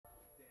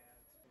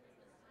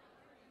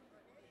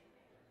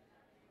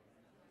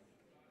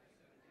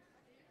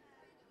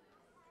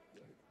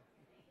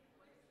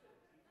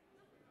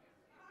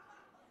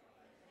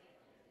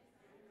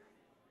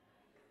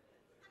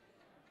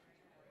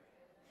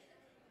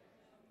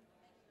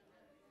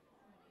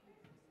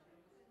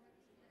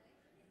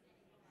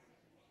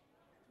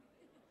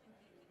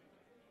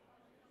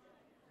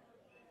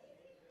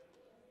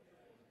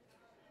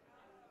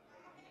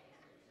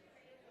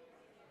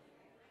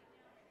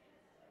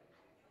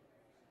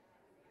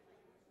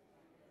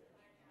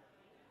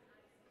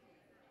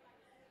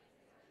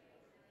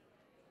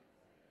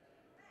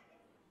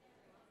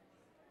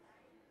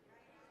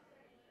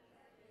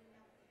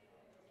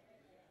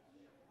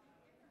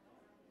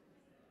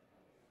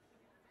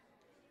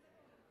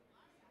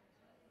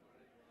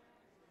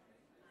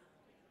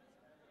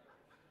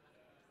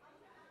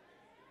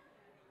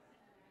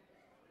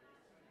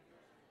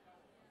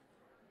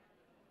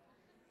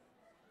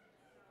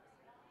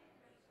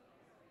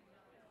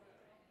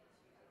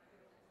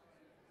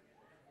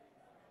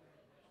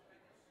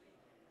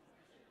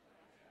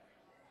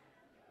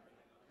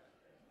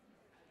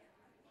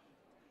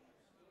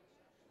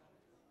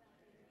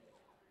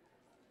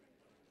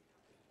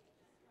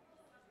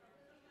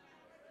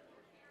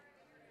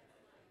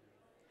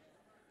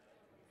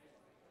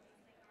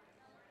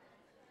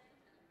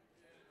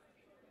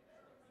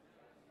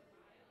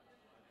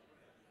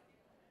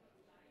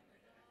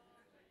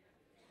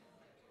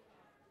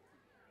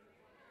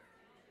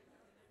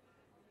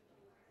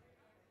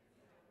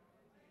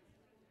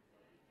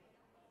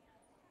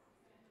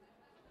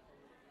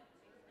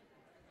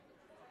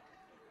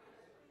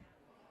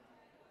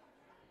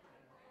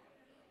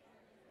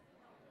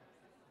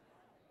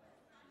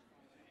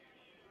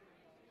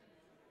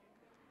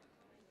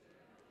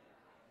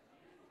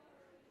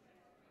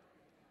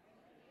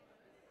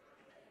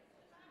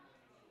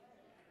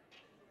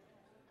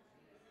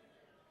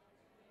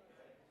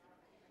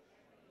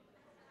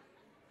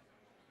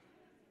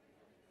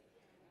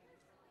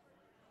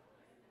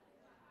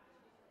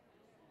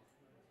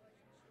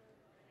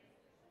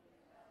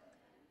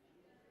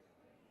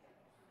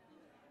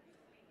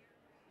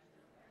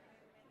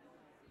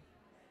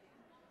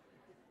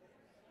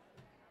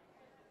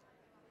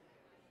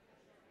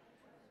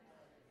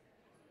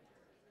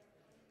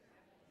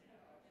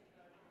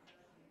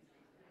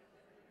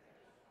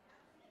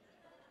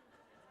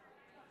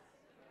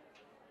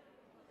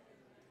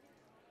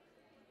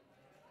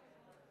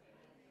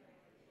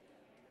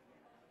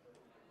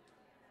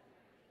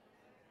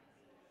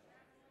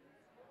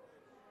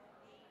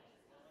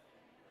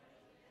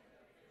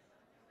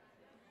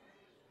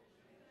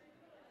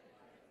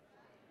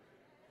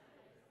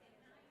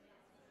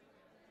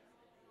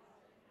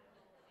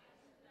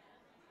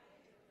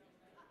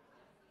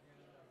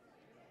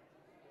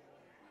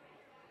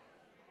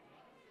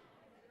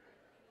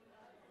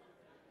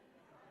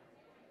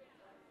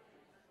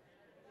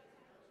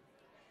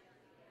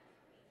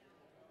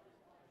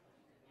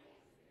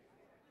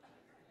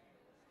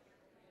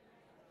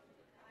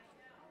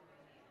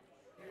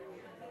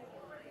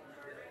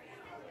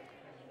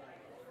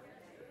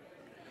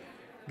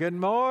Good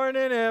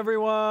morning,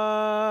 everyone.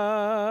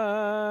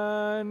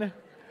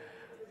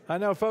 I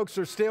know folks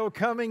are still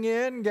coming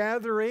in,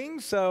 gathering,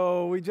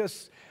 so we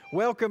just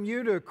welcome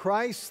you to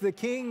Christ the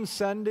King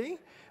Sunday.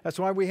 That's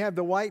why we have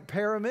the white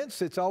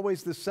pyramids. It's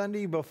always the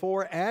Sunday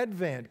before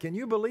Advent. Can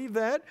you believe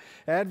that?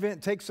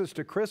 Advent takes us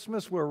to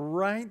Christmas. We're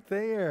right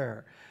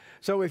there.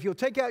 So if you'll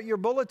take out your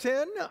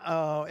bulletin,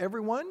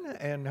 everyone,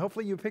 and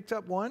hopefully you picked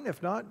up one.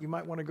 If not, you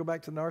might want to go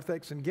back to the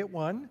narthex and get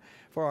one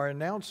for our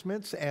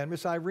announcements, and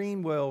Miss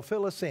Irene will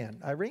fill us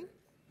in. Irene?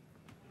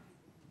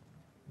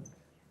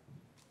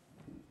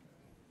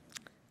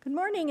 Good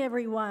morning,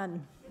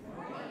 everyone. Good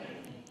morning.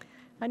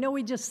 I know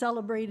we just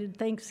celebrated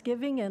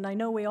Thanksgiving, and I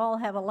know we all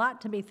have a lot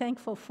to be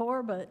thankful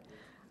for, but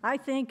I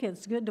think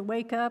it's good to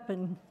wake up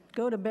and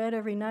go to bed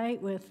every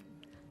night with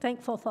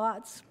thankful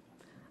thoughts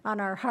on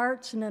our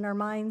hearts and in our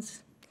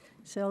minds.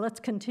 So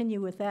let's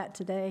continue with that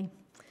today.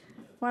 I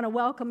want to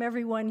welcome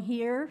everyone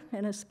here,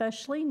 and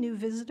especially new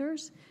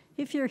visitors.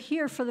 If you're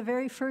here for the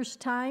very first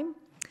time,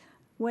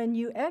 when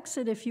you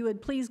exit, if you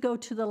would please go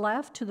to the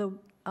left to the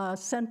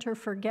Center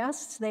for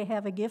Guests. They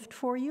have a gift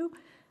for you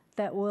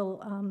that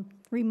will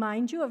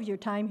remind you of your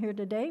time here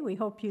today. We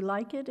hope you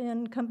like it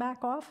and come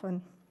back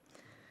often.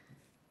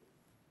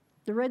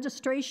 The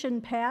registration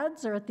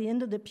pads are at the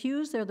end of the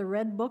pews. They're the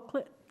red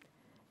booklet.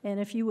 And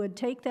if you would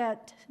take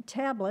that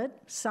tablet,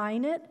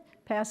 sign it,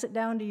 pass it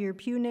down to your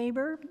pew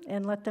neighbor,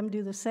 and let them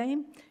do the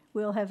same,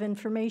 we'll have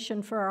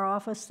information for our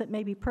office that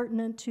may be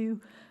pertinent to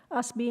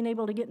us being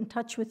able to get in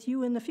touch with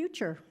you in the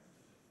future.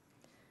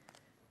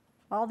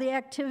 All the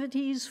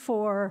activities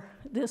for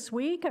this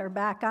week are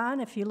back on.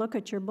 If you look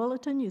at your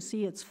bulletin, you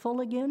see it's full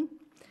again.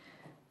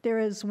 There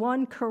is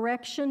one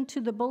correction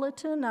to the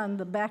bulletin on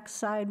the back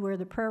side where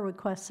the prayer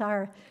requests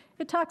are.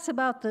 It talks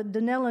about the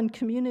Dunellen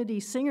Community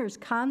Singers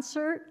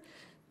Concert.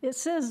 It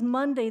says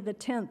Monday the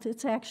 10th.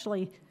 It's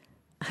actually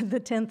the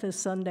 10th is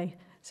Sunday.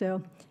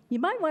 So you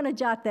might want to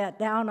jot that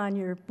down on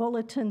your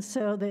bulletin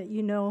so that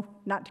you know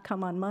not to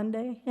come on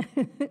Monday.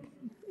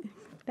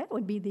 That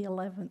would be the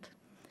 11th.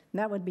 And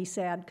that would be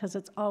sad because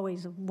it's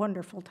always a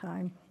wonderful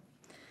time.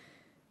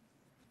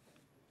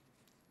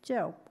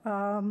 So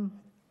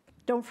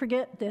don't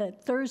forget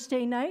that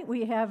Thursday night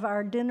we have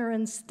our dinner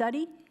and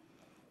study.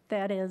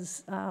 That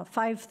is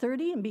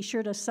 5:30, and be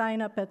sure to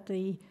sign up at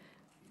the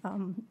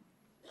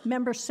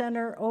Member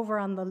Center over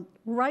on the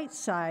right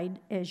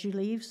side as you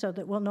leave so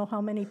that we'll know how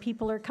many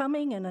people are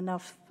coming and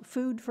enough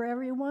food for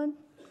everyone.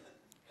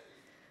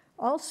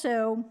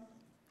 Also,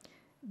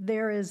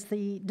 there is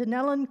the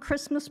Dunellen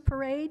Christmas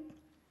Parade.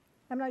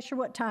 I'm not sure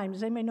what time.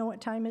 Does anybody know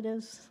what time it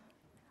is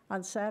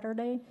on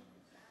Saturday?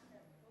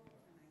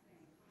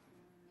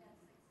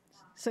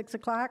 6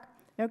 o'clock?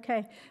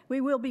 Okay.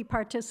 We will be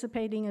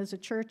participating as a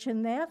church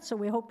in that, so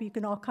we hope you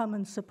can all come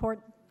and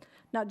support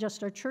not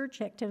just our church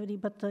activity,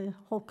 but the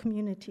whole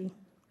community.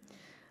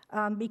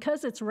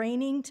 Because it's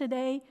raining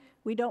today,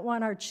 we don't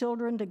want our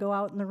children to go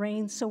out in the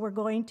rain, so we're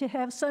going to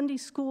have Sunday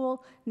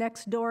school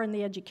next door in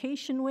the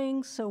education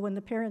wing, so when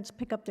the parents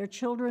pick up their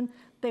children,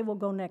 they will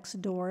go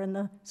next door, and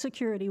the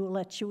security will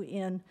let you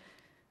in.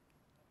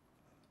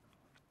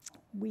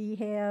 We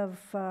have,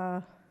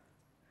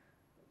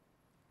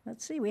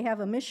 we have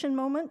a mission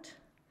moment,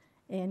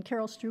 and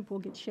Carol Stroop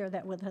will share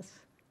that with us.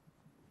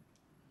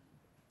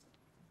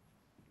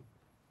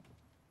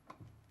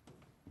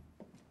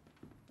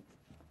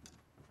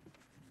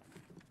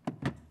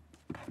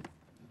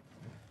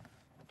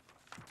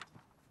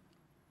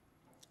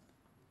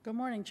 Good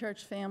morning,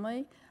 church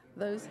family,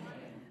 those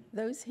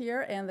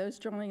here and those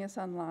joining us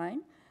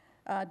online.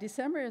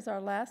 December is our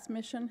last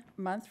mission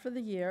month for the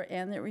year,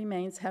 and it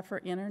remains Heifer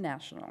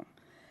International.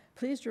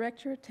 Please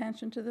direct your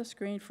attention to the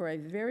screen for a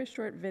very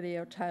short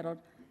video titled,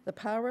 "The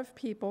Power of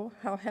People,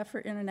 How Heifer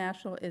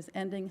International is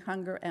Ending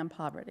Hunger and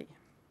Poverty."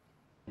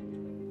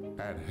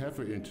 At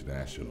Heifer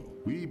International,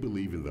 we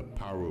believe in the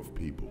power of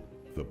people,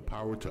 the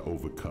power to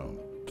overcome,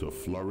 to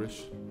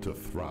flourish, to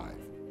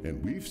thrive,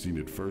 and we've seen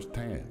it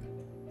firsthand.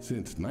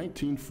 Since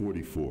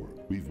 1944,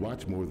 we've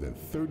watched more than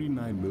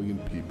 39 million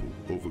people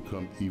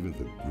overcome even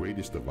the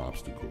greatest of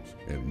obstacles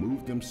and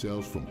move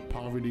themselves from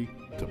poverty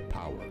to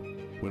power.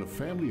 When a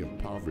family in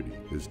poverty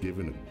is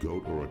given a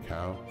goat or a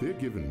cow, they're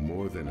given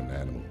more than an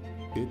animal.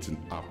 It's an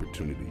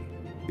opportunity.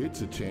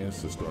 It's a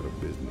chance to start a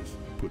business,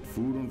 put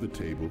food on the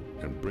table,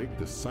 and break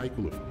the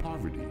cycle of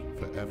poverty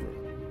forever.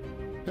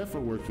 Heifer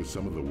works with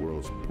some of the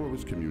world's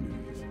poorest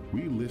communities.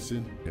 We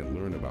listen and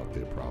learn about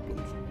their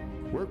problems,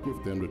 work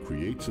with them to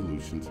create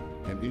solutions,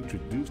 and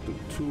introduce the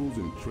tools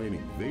and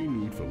training they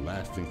need for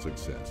lasting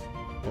success.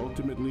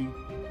 Ultimately,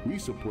 we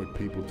support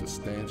people to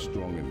stand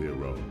strong in their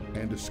role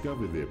and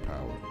discover their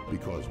power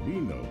because we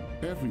know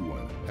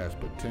everyone has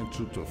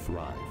potential to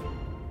thrive.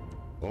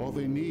 All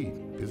they need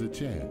is a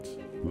chance.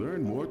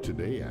 Learn more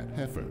today at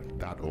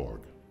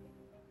heifer.org.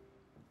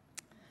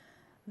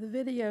 The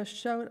video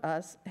showed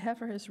us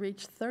Heifer has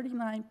reached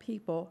 39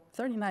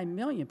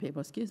 million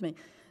people,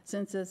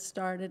 since it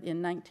started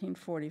in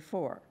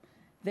 1944.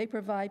 They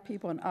provide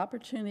people an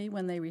opportunity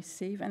when they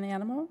receive an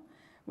animal,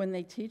 when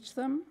they teach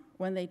them,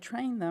 when they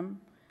train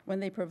them, when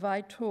they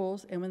provide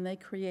tools, and when they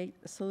create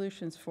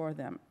solutions for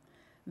them.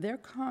 Their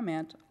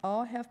comment,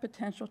 all have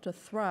potential to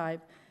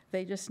thrive,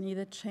 they just need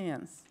a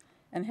chance,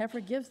 and Heifer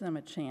gives them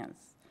a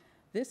chance.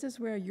 This is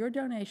where your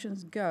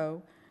donations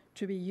go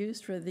to be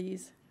used for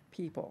these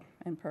people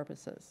and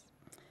purposes.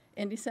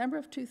 In December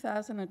of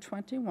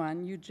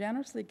 2021, you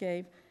generously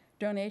gave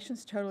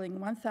donations totaling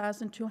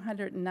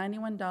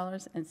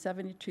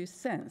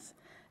 $1,291.72.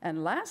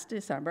 And last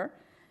December,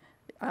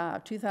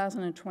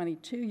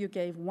 2022, you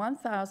gave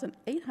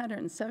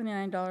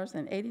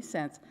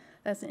 $1,879.80.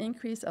 That's an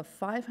increase of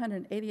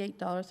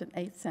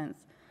 $588.08.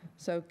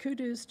 So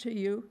kudos to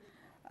you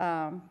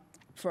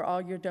for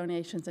all your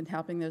donations and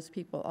helping those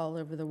people all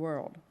over the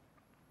world.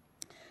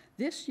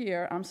 This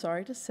year, I'm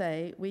sorry to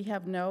say, we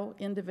have no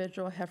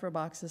individual Heifer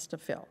boxes to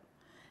fill.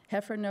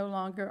 Heifer no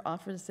longer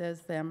offers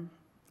them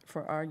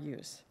for our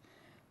use.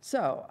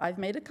 So I've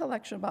made a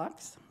collection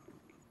box.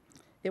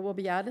 It will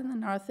be out in the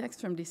narthex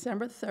from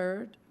December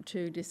 3rd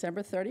to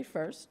December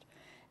 31st,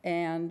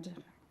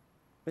 and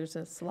there's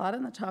a slot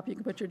on the top you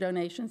can put your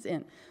donations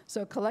in.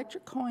 So collect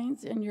your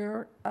coins and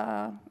your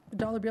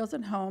dollar bills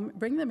at home,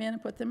 bring them in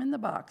and put them in the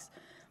box.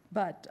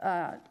 But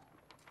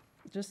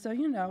just so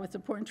you know, it's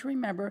important to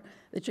remember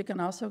that you can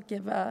also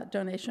give a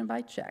donation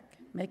by check.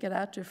 Make it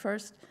out to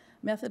First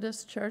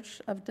Methodist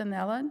Church of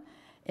Dunellen,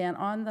 and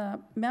on the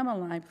memo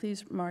line,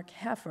 please mark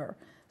Heifer,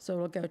 so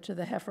it'll go to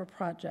the Heifer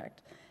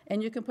Project.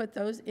 And you can put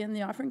those in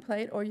the offering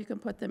plate, or you can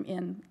put them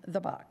in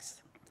the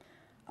box.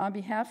 On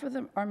behalf of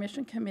our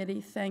mission committee,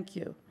 thank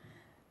you.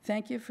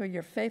 Thank you for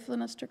your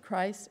faithfulness to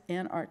Christ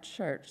and our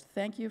church.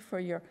 Thank you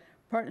for your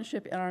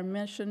partnership in our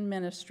mission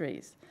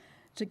ministries.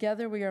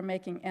 Together, we are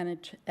making an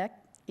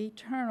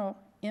eternal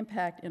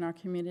impact in our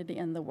community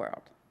and the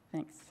world.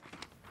 Thanks.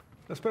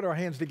 Let's put our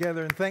hands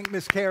together and thank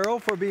Miss Carol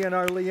for being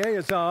our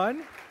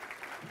liaison.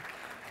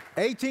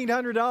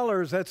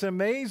 $1,800, that's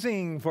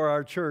amazing for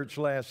our church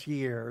last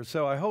year.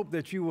 So I hope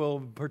that you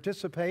will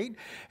participate.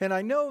 And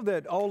I know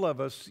that all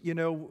of us, you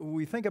know,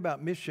 we think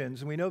about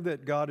missions, and we know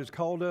that God has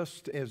called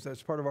us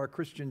as part of our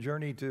Christian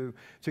journey to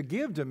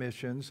give to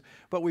missions,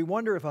 but we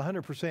wonder if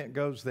 100%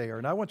 goes there.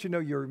 And I want you to know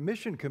your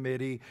mission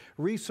committee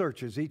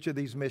researches each of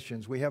these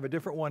missions. We have a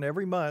different one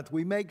every month.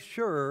 We make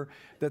sure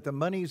that the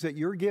monies that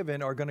you're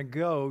given are going to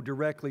go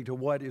directly to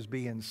what is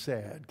being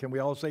said. Can we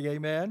all say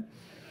amen?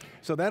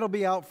 So that'll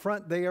be out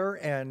front there.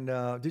 And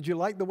did you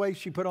like the way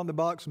she put on the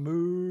box,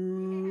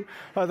 moo?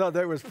 I thought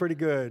that was pretty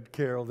good,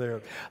 Carol,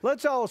 there.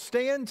 Let's all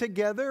stand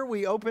together.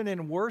 We open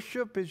in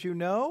worship, as you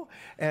know,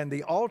 and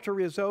the altar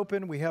is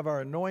open. We have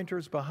our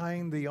anointers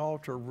behind the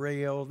altar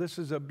rail. This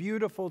is a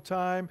beautiful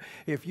time.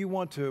 If you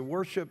want to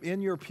worship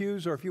in your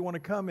pews, or if you want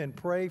to come and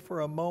pray for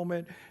a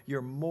moment,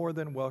 you're more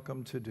than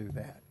welcome to do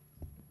that.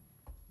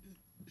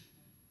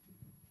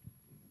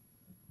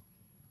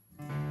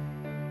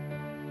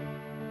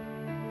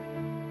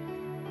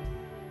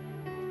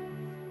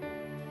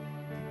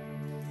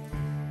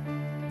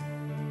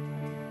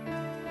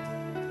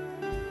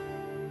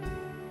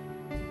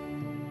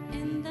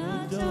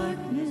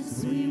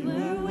 Darkness we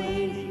were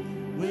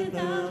waiting,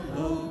 without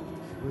hope,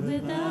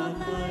 without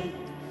light,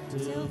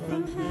 till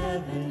from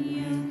heaven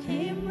you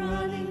came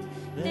running.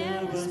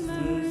 There was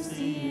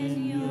mercy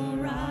in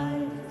your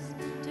eyes,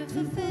 to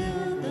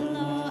fulfill the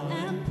law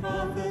and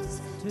prophets.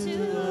 To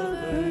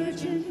a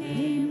virgin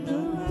came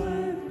the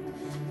word,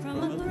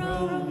 from a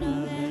throne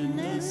of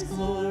endless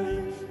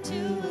glory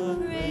to a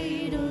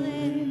cradle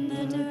in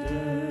the dirt.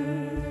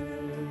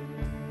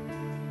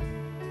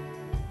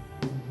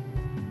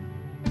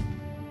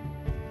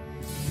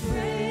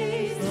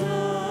 Praise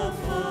the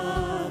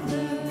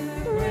Father,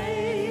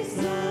 praise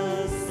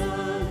the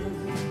Son,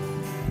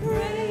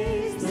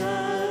 praise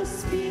the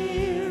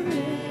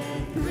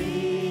Spirit,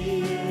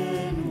 three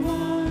in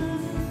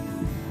one.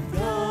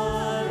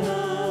 God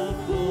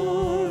of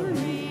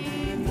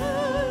glory,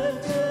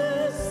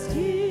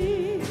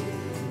 majesty,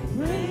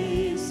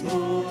 praise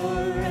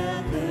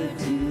forever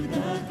to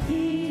the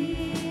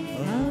King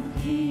of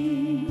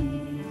Kings.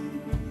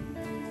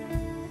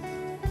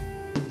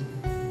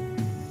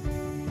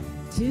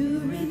 To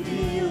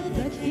reveal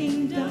the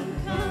kingdom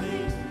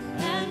coming,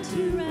 and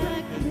to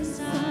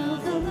reconcile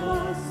the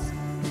lost,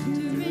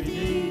 to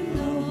redeem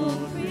the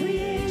whole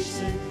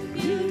creation.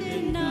 You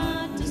did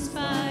not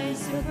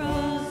despise the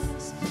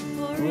cross,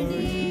 for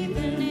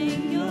even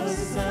in your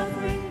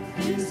suffering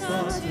you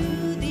saw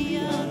to the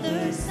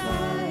other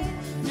side,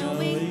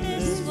 knowing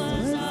this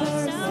was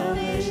our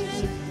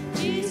salvation.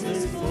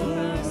 Jesus, for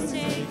our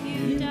sake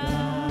you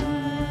died.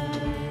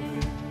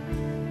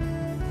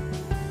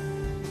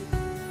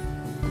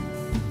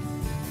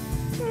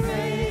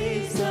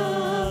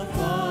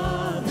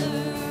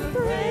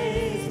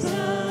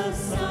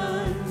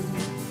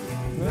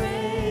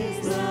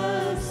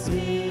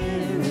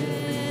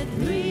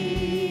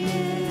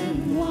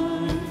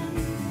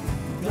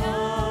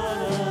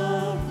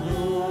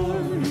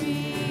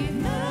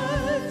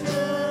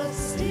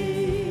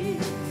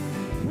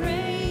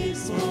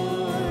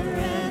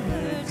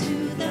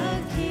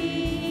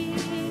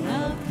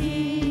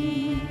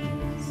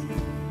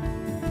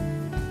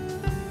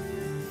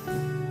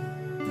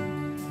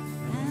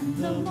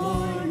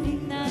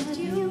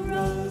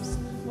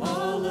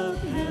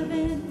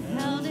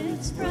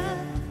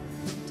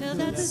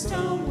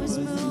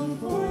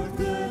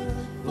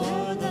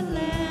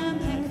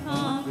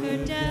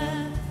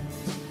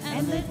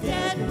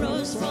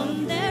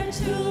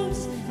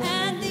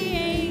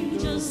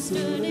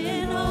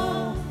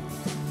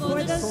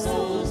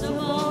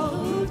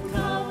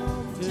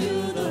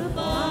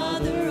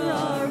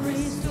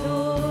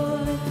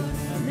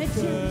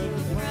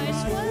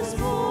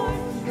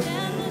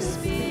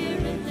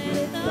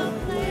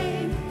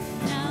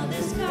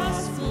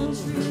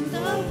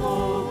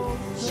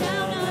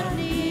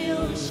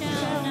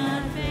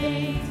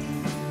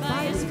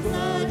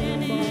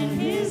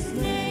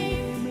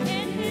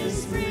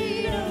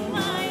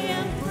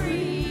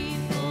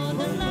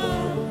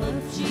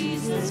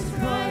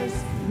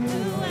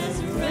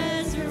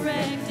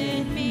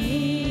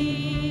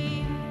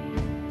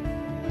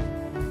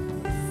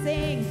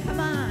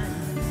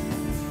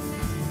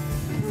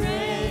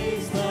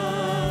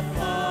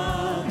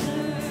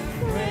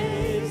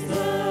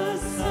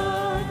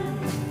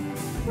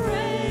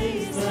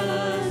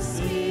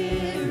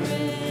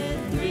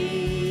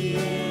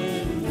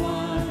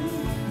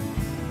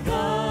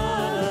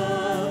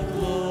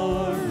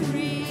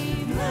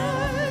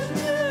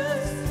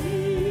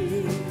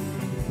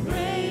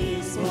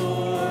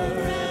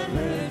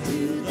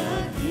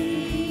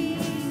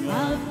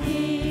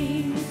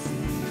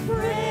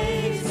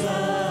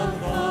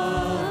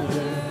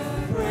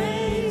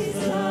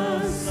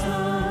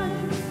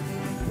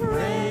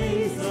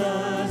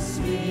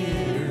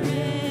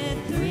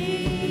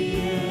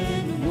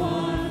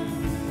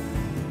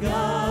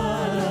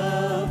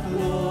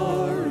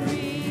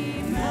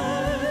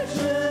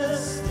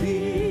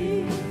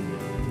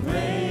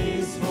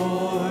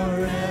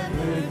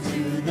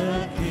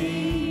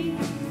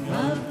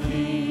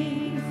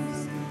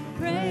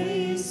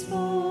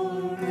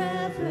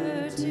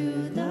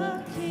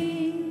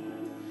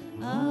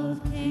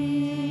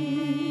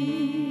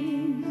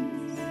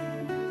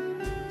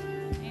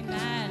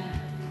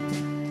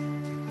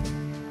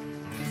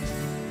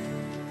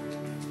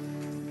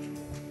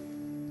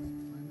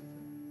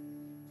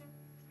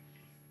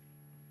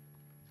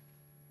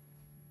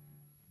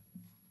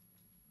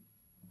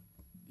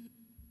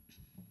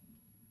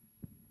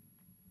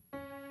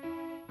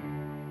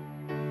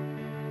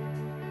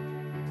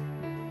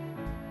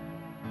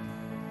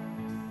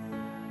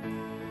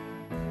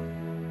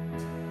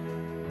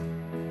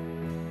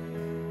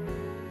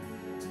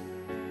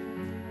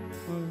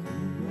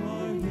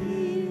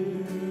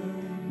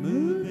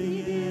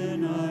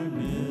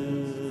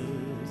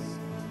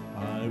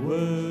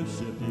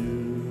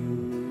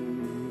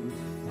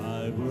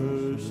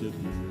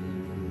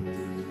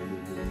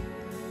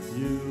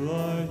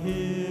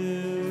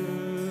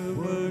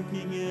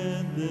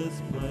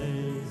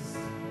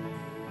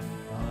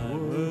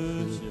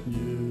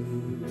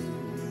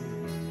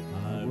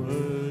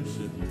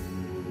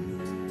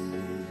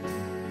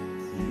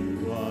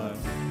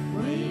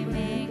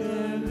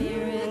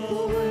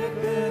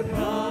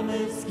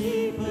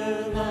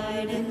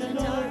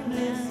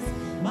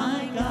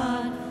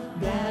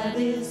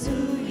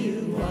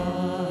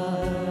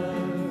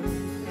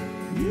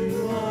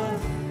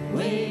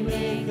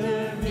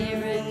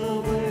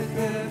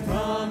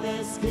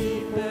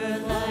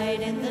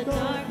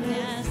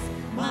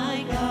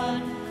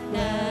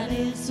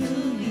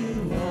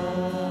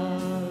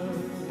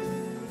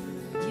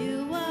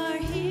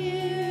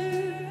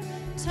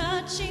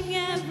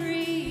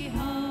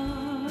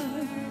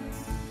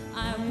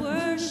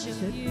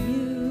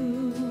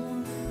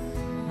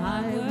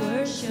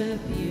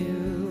 worship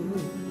you.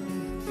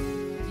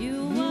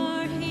 You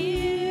are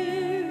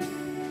here,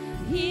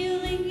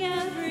 healing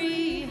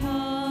every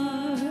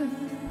heart.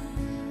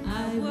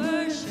 I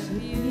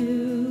worship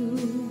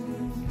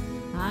you.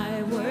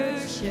 I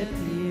worship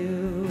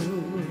you.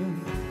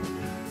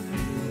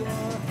 You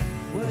are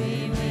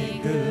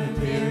waymaker,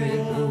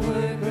 miracle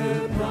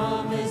worker,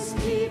 promise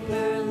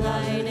keeper,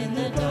 light in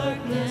the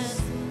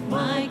darkness.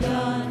 My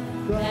God,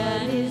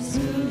 that is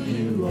who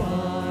you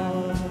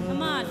are.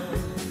 Come on.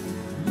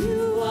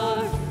 You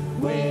are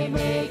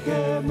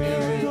waymaker,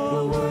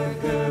 miracle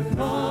worker,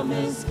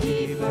 promise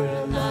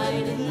keeper,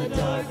 light in the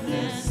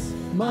darkness.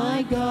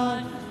 My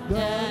God,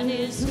 that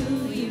is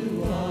who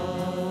you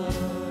are.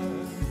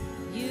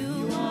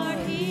 You are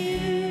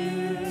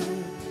here,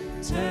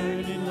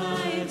 turning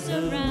lives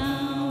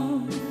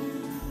around.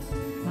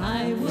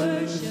 I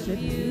worship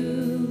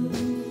you.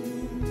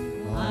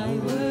 I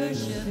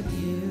worship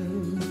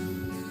you.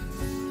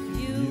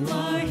 You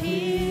are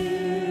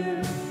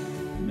here,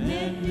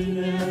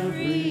 mending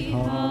every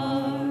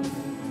heart.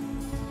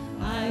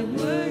 I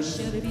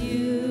worship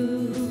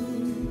you.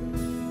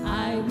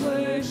 I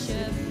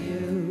worship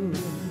you.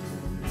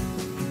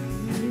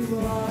 You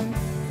are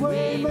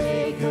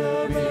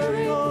waymaker,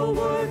 miracle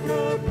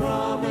worker,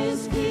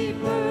 promise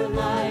keeper,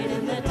 light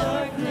in the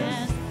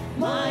darkness.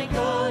 My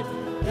God,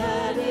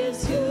 that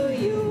is who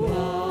you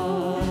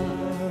are.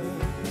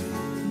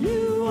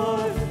 You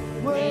are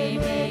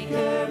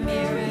waymaker,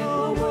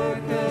 miracle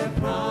worker,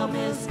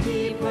 promise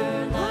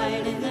keeper,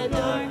 light in the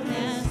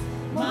darkness.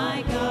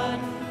 My God,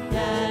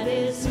 that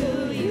is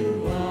who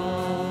you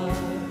are.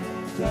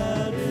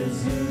 That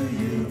is who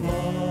you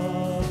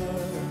are.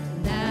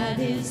 That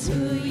is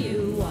who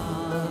you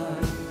are.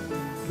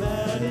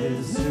 That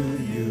is who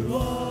you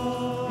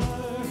are.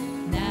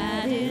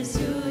 That is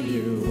who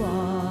you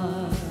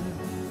are.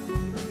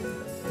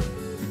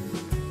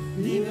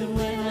 Even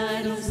when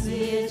I don't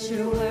see it,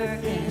 you're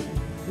working.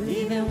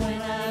 Even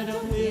when I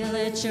don't feel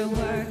it, you're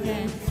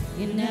working.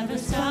 You never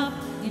stop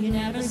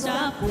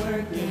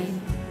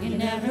working. You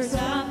never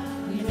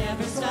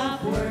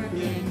stop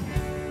working.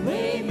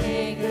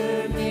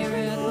 Waymaker,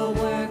 miracle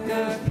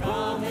worker,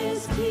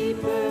 promise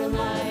keeper,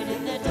 light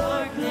in the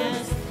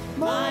darkness.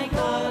 My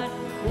God,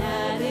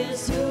 that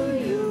is who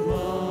you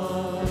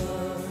are.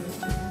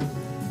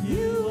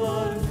 You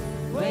are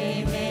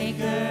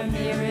waymaker,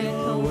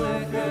 miracle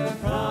worker,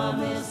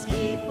 promise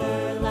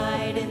keeper,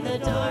 light in the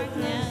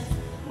darkness.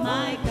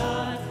 My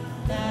God,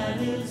 that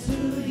is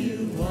who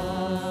you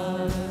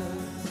are.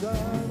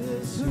 That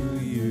is who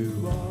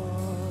you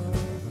are.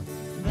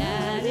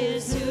 That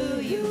is who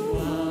you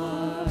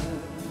are.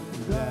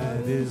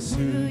 That is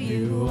who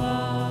you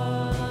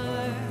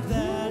are.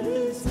 That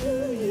is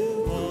who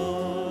you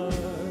are.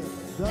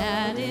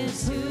 That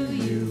is who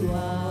you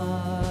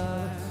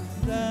are.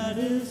 That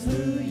is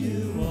who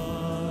you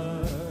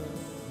are.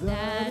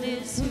 That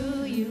is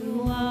who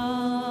you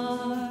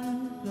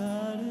are.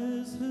 That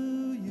is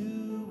who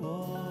you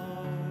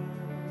are.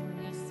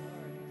 Yes,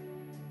 Lord.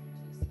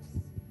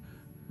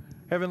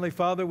 Heavenly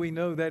Father, we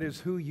know that is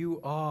who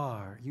you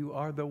are. You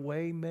are the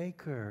way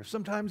maker.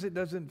 Sometimes it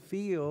doesn't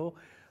feel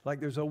like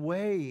there's a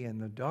way in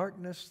the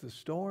darkness, the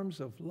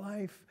storms of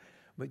life,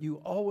 but you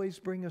always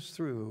bring us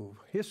through.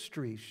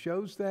 History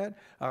shows that.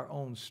 Our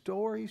own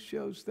story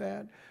shows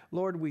that.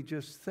 Lord, we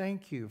just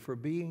thank you for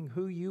being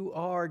who you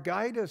are.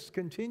 Guide us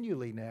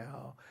continually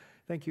now.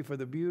 Thank you for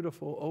the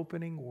beautiful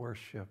opening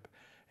worship.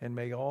 And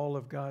may all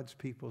of God's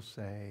people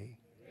say,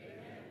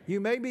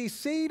 you may be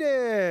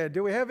seated.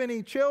 Do we have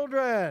any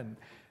children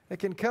that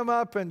can come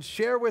up and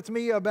share with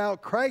me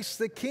about Christ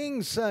the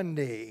King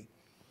Sunday?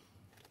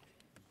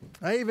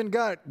 I even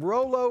got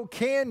Rolo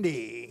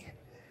candy.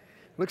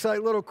 Looks like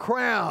little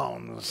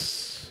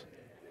crowns.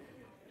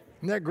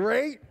 Isn't that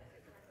great?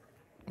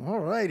 All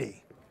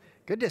righty.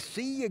 Good to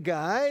see you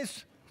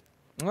guys.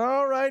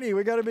 All righty,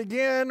 we got to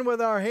begin with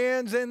our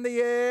hands in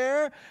the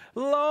air.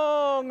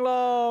 Long,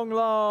 long,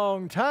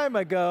 long time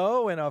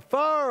ago in a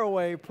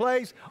faraway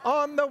place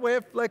on the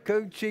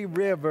Withlacoochee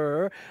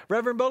River.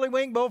 Reverend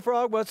Bullywink,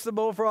 Bullfrog, what's the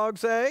bullfrog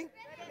say?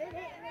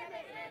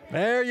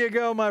 There you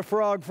go, my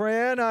frog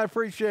friend. I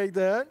appreciate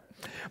that.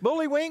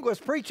 Bullywink was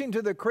preaching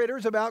to the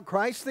critters about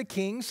Christ the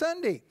King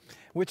Sunday,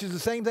 which is the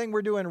same thing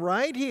we're doing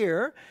right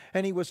here.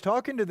 And he was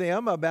talking to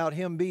them about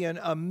him being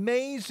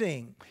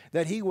amazing,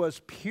 that he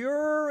was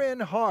pure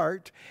in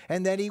heart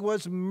and that he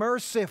was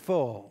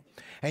merciful.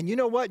 And you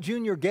know what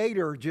Junior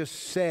Gator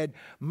just said?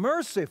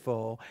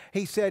 Merciful.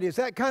 He said, is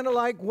that kind of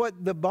like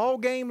what the ball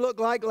game looked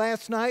like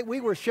last night?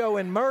 We were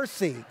showing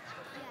mercy.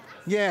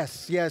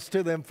 Yes,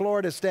 to them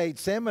Florida State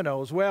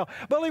Seminoles. Well,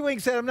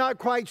 Bullywink said, I'm not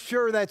quite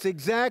sure that's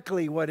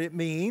exactly what it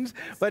means,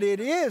 but it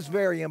is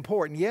very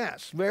important.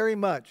 Yes, very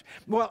much.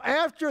 Well,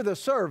 after the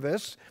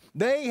service,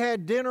 they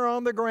had dinner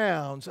on the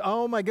grounds.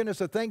 Oh, my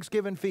goodness, a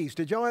Thanksgiving feast.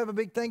 Did y'all have a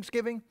big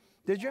Thanksgiving?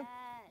 Did you?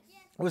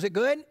 Yes. Was it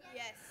good?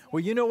 Yes.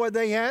 Well, you know what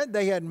they had?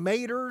 They had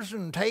maters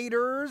and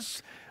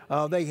taters.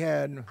 They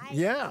had,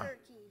 turkey.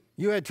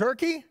 You had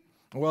turkey?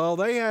 Well,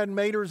 they had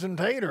maters and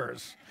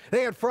taters.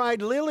 They had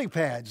fried lily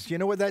pads. You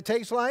know what that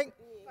tastes like?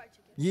 Fried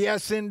chicken.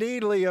 Yes,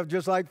 indeed, Leo,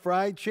 just like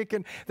fried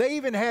chicken. They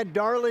even had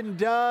Darling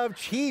Dove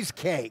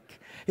cheesecake.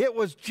 It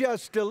was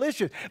just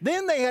delicious.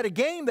 Then they had a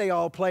game they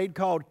all played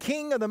called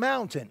King of the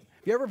Mountain.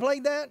 You ever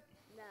played that?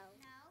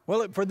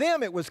 Well, for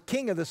them, it was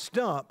King of the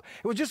Stump.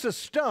 It was just a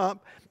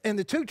stump, and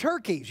the two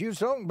turkeys, you were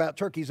talking about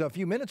turkeys a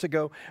few minutes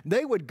ago,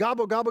 they would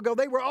gobble, gobble, go.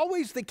 They were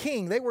always the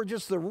king. They were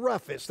just the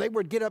roughest. They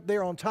would get up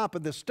there on top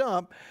of the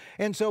stump.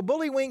 And so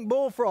Bullywink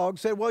Bullfrog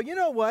said, well, you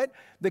know what?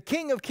 The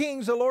King of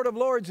Kings, the Lord of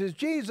Lords is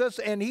Jesus,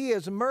 and he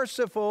is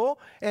merciful,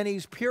 and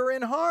he's pure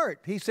in heart.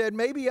 He said,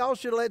 maybe y'all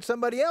should let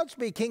somebody else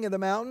be king of the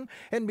mountain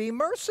and be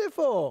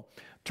merciful.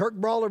 Turk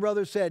Brawler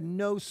Brothers said,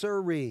 no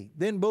sirree.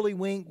 Then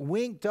Bullywink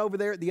winked over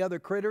there at the other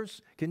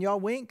critters. Can y'all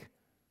wink?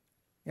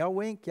 Y'all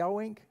wink? Y'all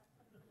wink?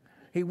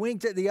 He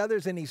winked at the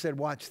others and he said,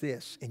 watch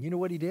this. And you know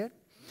what he did?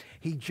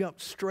 He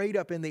jumped straight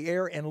up in the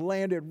air and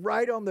landed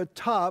right on the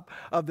top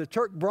of the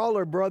Turk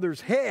Brawler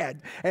Brothers'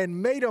 head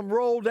and made them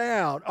roll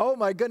down. Oh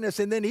my goodness.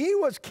 And then he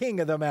was king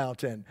of the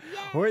mountain.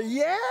 Well,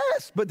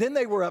 yes. But then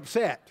they were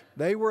upset.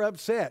 They were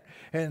upset.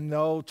 And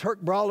old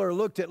Turk Brawler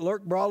looked at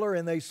Lurk Brawler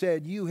and they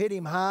said, you hit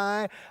him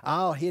high,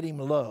 I'll hit him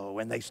low.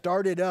 And they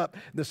started up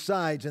the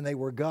sides and they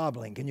were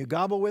gobbling. Can you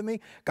gobble with me?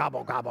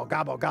 Gobble, gobble,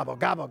 gobble, gobble,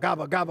 gobble,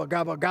 gobble, gobble,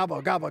 gobble,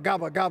 gobble, gobble,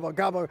 gobble, gobble,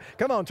 gobble.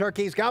 Come on,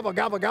 turkeys. Gobble,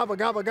 gobble, gobble,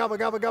 gobble, gobble,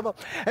 gobble, gobble.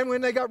 And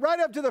when they got right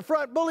up to the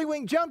front,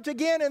 Bullywink jumped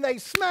again and they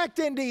smacked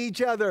into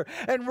each other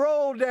and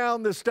rolled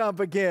down the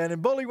stump again.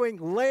 And Bullywink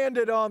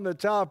landed on the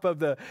top of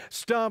the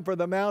stump or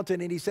the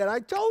mountain and he said, I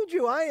told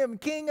you I am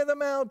king of the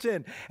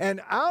mountain. And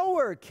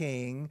our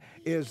king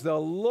is the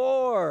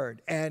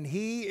Lord, and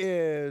he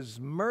is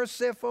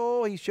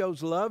merciful. He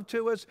shows love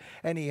to us,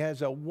 and he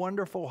has a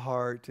wonderful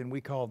heart, and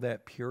we call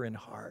that pure in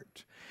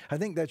heart. I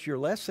think that's your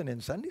lesson in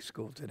Sunday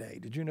school today.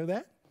 Did you know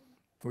that?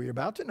 Well, you're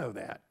about to know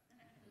that.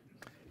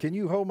 Can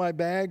you hold my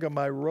bag of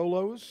my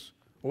Rolos?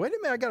 Wait a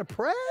minute, I got to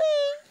pray.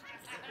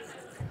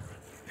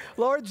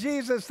 Lord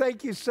Jesus,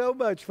 thank you so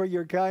much for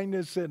your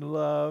kindness and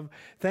love.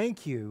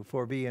 Thank you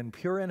for being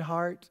pure in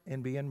heart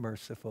and being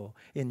merciful.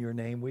 In your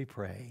name we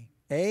pray.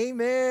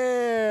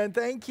 Amen.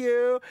 Thank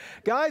you.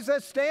 Guys,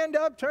 let's stand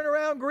up, turn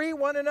around, greet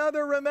one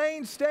another,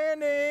 remain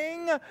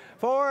standing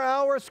for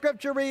our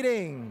scripture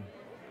reading.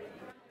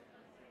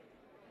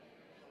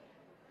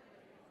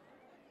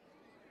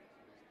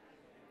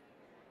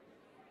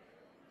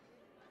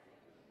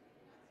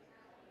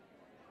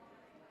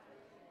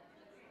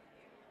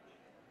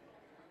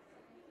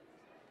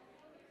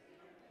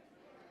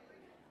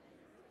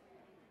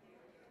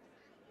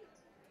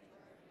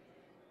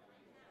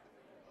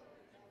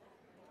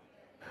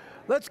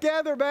 Let's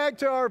gather back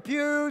to our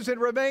pews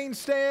and remain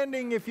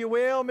standing, if you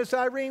will. Miss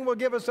Irene will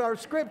give us our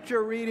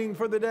scripture reading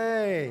for the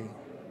day.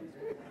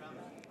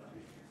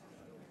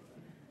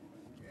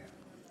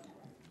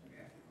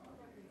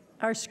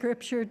 Our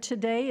scripture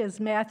today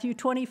is Matthew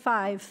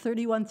 25,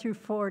 31 through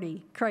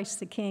 40, Christ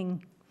the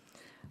King.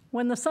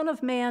 When the Son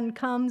of Man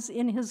comes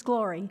in his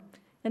glory,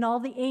 and all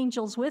the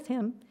angels with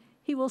him,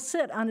 he will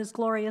sit on his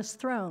glorious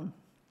throne.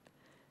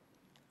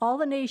 All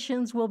the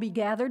nations will be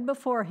gathered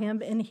before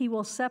him, and he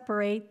will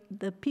separate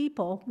the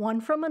people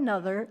one from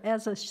another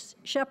as a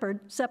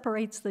shepherd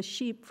separates the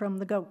sheep from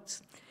the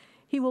goats.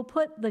 He will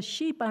put the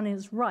sheep on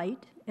his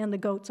right and the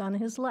goats on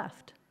his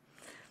left.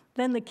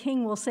 Then the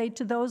king will say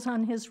to those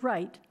on his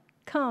right,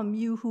 come,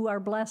 you who are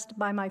blessed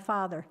by my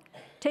Father,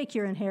 take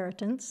your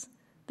inheritance,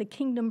 the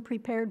kingdom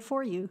prepared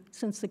for you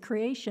since the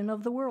creation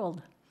of the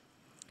world.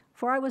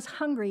 For I was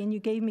hungry, and you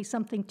gave me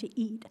something to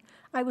eat.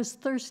 I was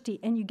thirsty,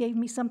 and you gave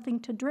me something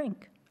to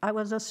drink. I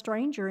was a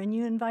stranger, and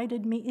you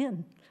invited me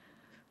in.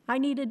 I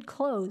needed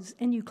clothes,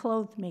 and you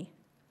clothed me.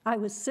 I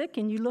was sick,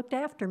 and you looked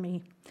after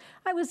me.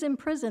 I was in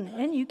prison,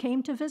 and you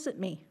came to visit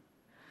me.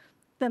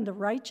 Then the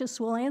righteous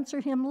will answer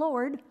him,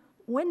 Lord,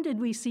 when did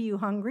we see you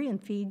hungry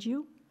and feed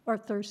you, or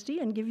thirsty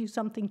and give you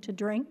something to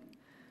drink?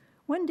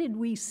 When did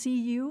we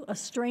see you a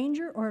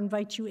stranger or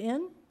invite you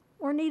in,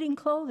 or needing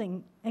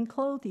clothing and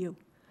clothe you?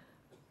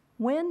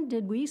 When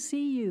did we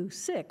see you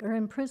sick or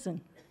in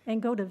prison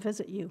and go to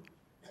visit you?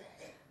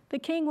 The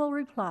king will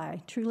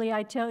reply, truly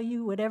I tell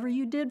you, whatever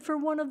you did for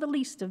one of the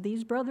least of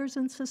these brothers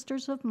and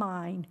sisters of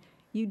mine,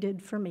 you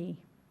did for me.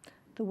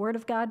 The word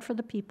of God for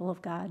the people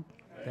of God.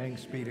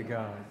 Thanks be to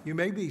God. You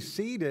may be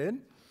seated,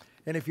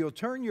 and if you'll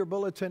turn your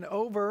bulletin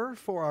over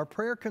for our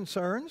prayer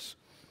concerns,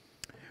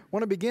 I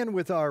want to begin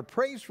with our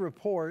praise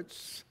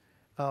reports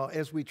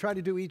as we try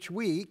to do each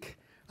week.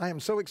 I am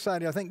so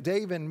excited. I think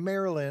Dave and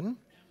Marilyn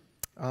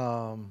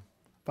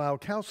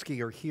Falkowski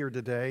are here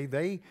today.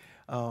 They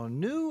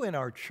new in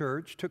our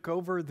church, took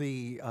over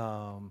the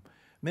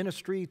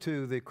ministry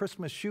to the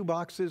Christmas shoe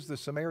boxes, the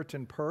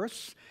Samaritan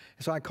Purse.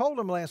 So I called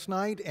them last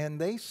night, and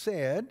they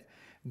said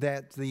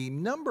that the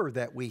number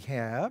that we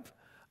have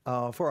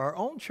for our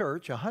own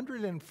church,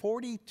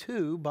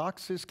 142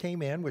 boxes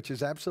came in, which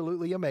is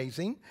absolutely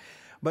amazing.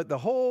 But the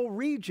whole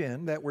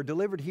region that were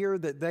delivered here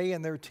that they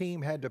and their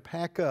team had to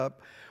pack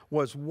up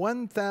was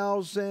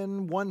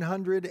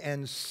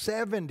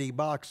 1,170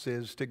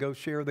 boxes to go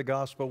share the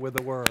gospel with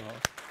the world.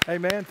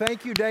 Amen.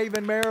 Thank you, Dave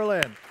and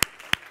Marilyn.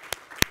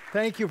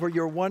 Thank you for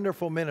your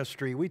wonderful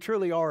ministry. We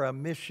truly are a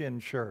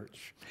mission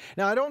church.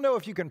 Now, I don't know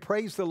if you can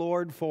praise the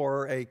Lord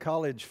for a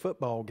college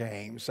football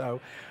game, so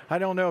I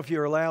don't know if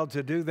you're allowed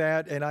to do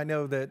that, and I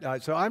know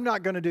that, so I'm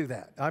not going to do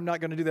that. I'm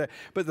not going to do that.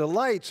 But the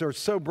lights are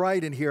so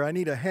bright in here, I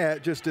need a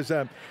hat just as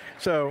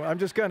so I'm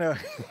just going to.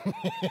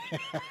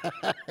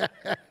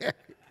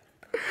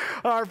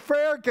 Our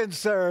prayer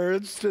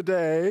concerns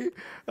today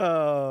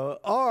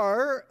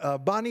are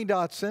Bonnie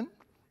Dotson.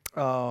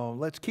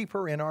 Let's keep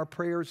her in our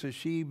prayers as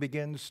she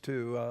begins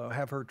to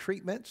have her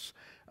treatments.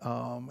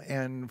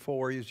 And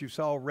for, as you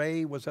saw,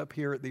 Ray was up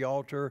here at the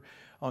altar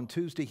on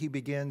Tuesday. He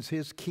begins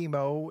his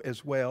chemo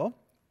as well.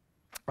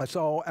 I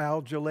saw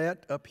Al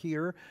Gillette up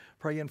here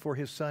praying for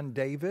his son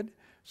David.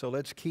 So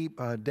let's keep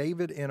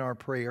David in our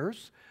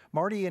prayers.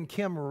 Marty and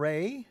Kim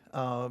Ray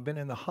been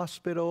in the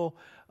hospital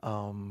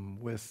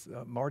with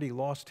Marty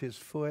lost his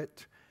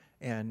foot.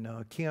 And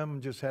Kim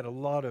just had a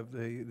lot of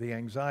the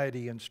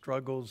anxiety and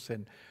struggles,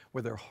 and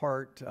with her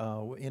heart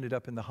ended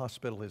up in the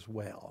hospital as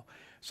well.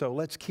 So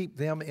let's keep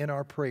them in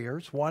our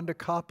prayers. Wanda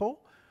Koppel,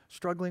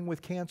 struggling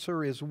with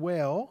cancer as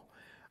well.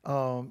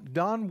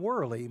 Don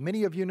Worley,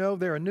 many of you know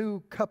they're a new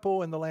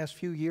couple in the last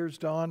few years,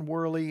 Don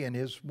Worley and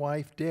his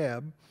wife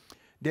Deb.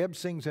 Deb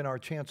sings in our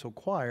chancel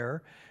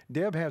choir.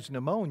 Deb has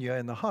pneumonia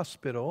in the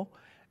hospital,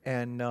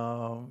 and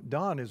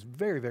Don is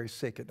very, very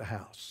sick at the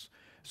house.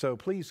 So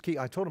please keep,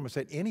 I told him, I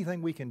said,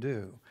 anything we can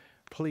do,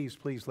 please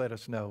let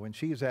us know. And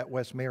she is at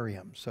West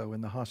Merriam, so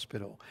in the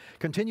hospital.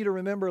 Continue to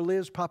remember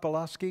Liz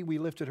Popolowski. We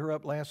lifted her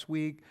up last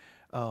week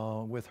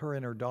with her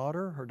and her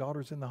daughter. Her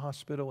daughter's in the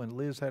hospital, and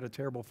Liz had a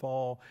terrible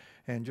fall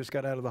and just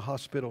got out of the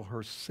hospital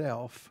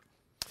herself.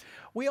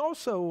 We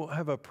also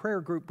have a prayer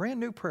group, brand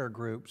new prayer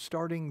group,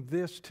 starting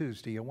this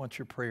Tuesday. I want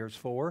your prayers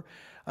for.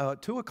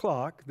 2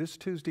 o'clock this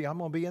Tuesday, I'm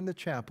going to be in the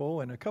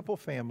chapel, and a couple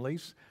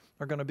families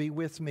are going to be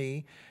with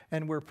me,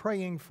 and we're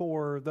praying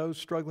for those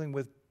struggling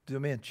with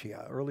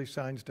dementia, early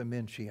signs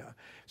dementia.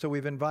 So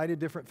we've invited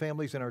different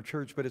families in our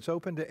church, but it's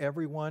open to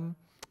everyone.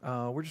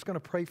 We're just going to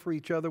pray for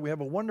each other. We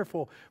have a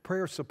wonderful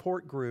prayer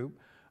support group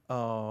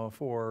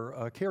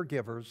for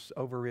caregivers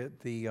over at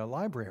the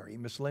library.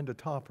 Miss Linda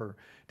Topper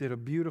did a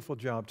beautiful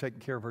job taking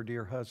care of her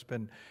dear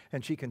husband,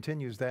 and she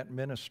continues that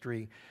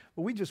ministry.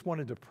 But we just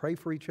wanted to pray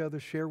for each other,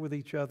 share with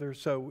each other.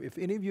 So if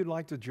any of you'd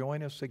like to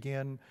join us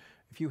again,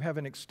 if you have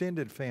an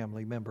extended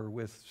family member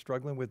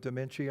struggling with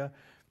dementia,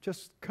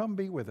 just come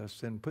be with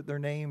us and put their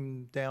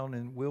name down,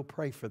 and we'll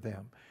pray for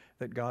them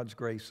that God's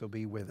grace will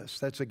be with us.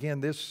 That's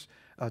again this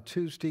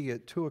Tuesday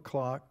at 2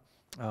 o'clock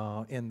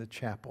in the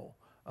chapel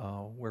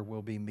where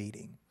we'll be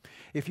meeting.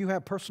 If you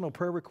have personal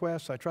prayer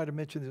requests, I try to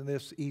mention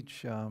this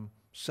each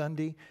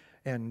Sunday.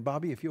 And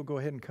Bobby, if you'll go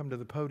ahead and come to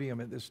the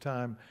podium at this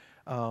time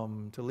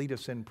to lead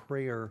us in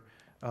prayer,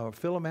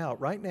 fill them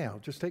out right now.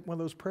 Just take one of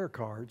those prayer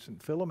cards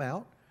and fill them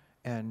out.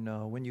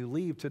 And when you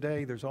leave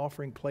today, there's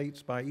offering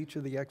plates by each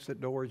of the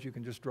exit doors. You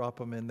can just drop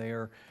them in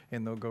there,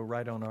 and they'll go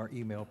right on our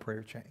email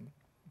prayer chain.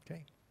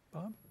 Okay,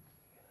 Bob?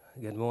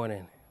 Good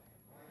morning.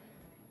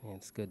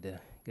 It's good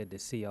to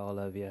see all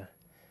of you.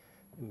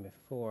 And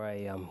before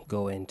I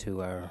go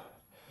into our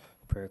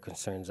prayer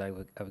concerns,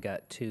 I've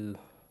got two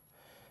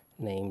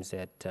names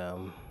that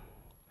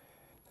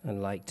I'd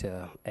like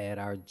to add.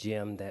 Our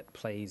Jim that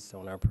plays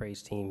on our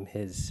praise team,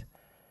 his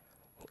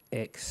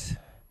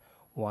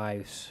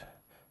ex-wife's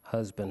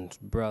husband's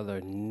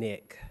brother,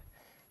 Nick,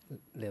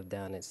 lived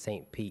down at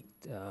St. Pete,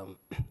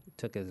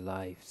 took his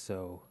life.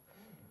 So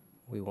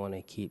we want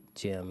to keep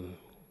Jim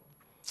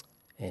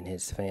and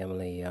his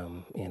family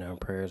in our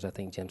prayers. I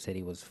think Jim said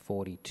he was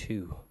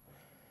 42.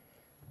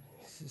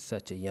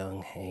 Such a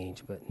young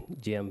age, but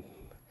Jim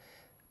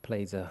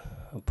plays a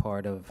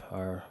part of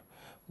our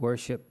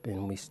worship,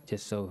 and we're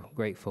just so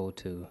grateful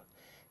to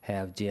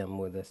have Jim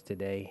with us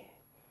today.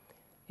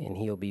 And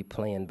he'll be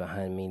playing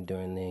behind me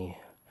during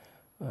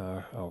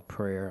our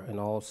prayer. And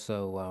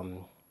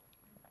also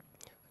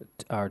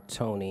our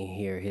Tony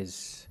here,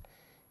 his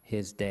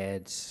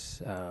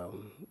dad's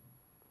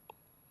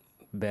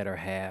better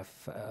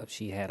half,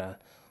 she had a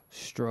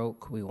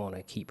stroke. We want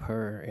to keep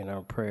her in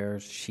our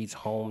prayers. She's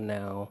home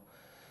now,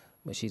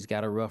 but she's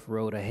got a rough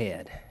road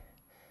ahead.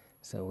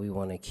 So we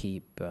want to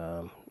keep,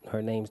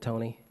 her name's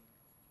Tony?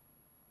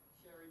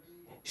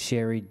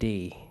 Sherry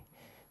D.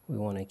 We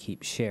want to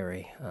keep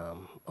Sherry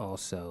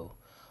also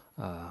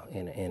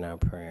in our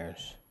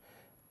prayers.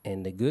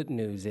 And the good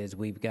news is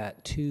we've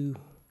got two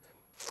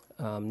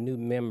new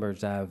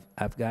members.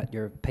 I've got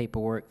your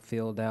paperwork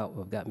filled out.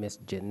 We've got Miss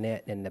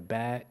Jeanette in the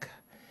back,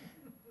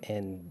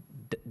 and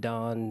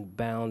Don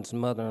Bound's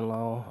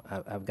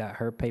mother-in-law. I've got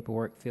her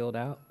paperwork filled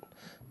out.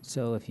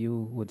 So if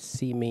you would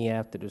see me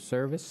after the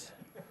service,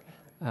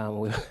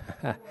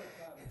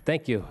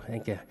 thank you.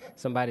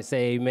 Somebody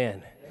say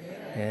amen.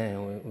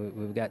 And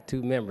we've got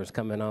two members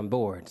coming on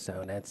board,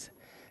 so that's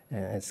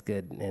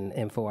good.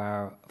 And for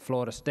our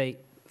Florida State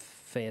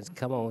fans,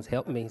 come on,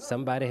 help me.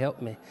 Somebody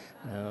help me.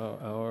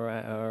 All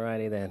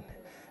righty then.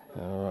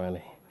 All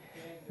righty.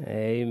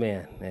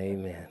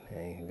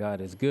 Amen.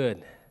 God is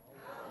good.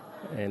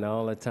 And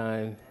all the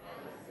time.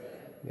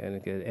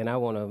 Good, good. And I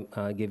want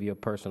to give you a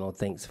personal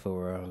thanks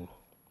for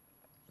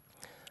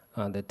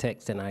the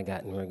text that I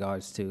got in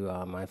regards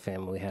to my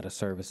family. We had a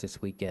service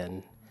this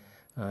weekend.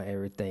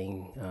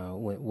 Everything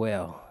went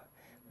well,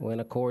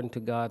 went according to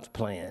God's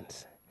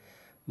plans.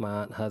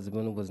 My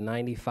husband was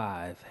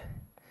 95,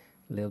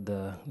 lived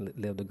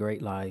a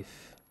great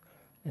life,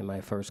 and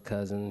my first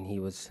cousin, he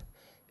was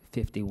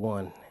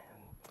 51.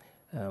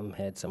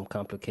 Had some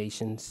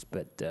complications,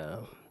 but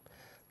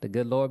the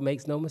good Lord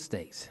makes no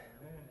mistakes.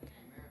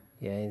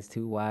 Yeah, he's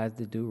too wise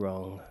to do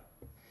wrong.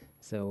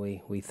 So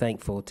we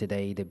thankful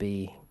today to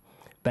be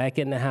back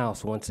in the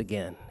house once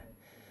again.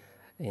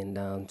 And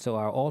so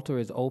our altar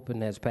is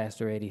open, as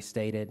Pastor Eddie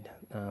stated,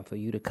 for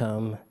you to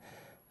come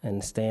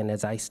and stand.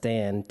 As I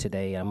stand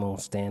today, I'm going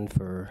to stand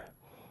for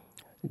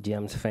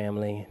Jim's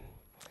family.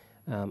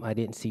 I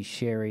didn't see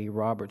Sherry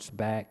Roberts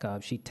back.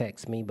 She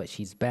texted me, but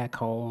she's back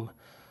home.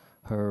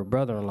 Her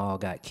brother-in-law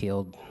got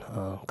killed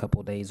a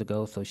couple days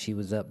ago, so she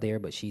was up there,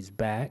 but she's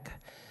back.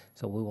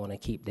 So we want to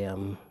keep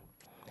them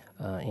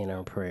in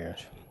our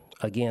prayers.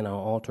 Again, our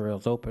altar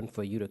is open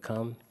for you to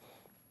come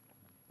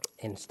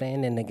and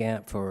stand in the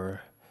gap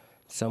for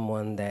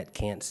someone that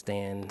can't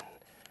stand.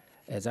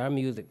 As our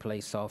music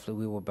plays softly,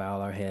 we will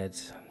bow our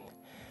heads.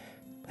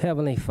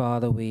 Heavenly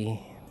Father, we're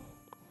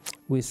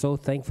so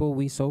thankful,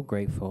 we're so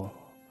grateful,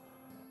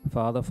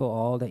 Father, for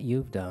all that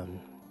you've done,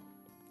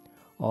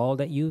 all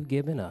that you've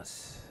given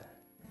us.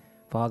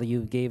 Father,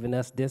 you've given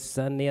us this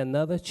Sunday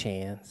another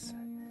chance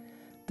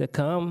to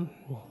come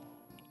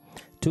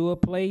to a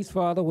place,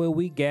 Father, where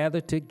we gather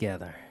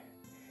together.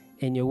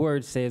 And your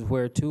word says,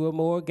 where two or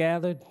more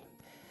gathered,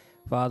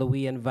 Father,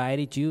 we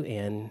invited you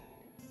in.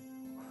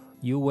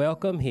 You're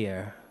welcome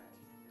here.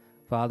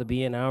 Father,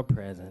 be in our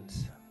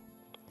presence.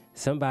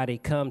 Somebody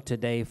come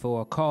today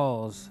for a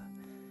cause.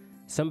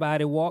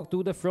 Somebody walk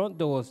through the front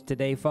doors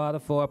today, Father,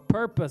 for a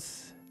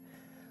purpose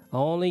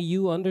only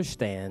you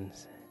understand.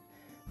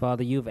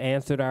 Father, you've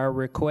answered our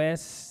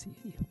requests.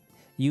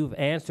 You've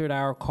answered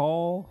our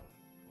call.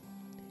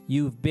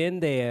 You've been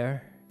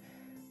there.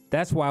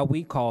 That's why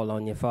we call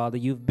on you, Father.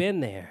 You've been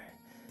there.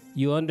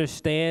 You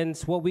understand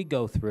what we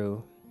go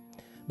through.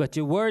 But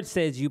your word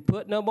says you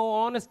put no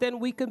more on us than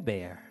we can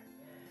bear.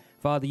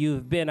 Father,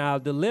 you've been our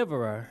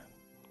deliverer.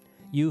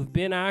 You've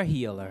been our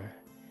healer.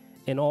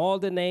 In all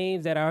the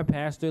names that our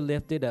pastor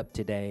lifted up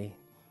today,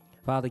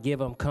 Father, give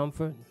them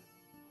comfort.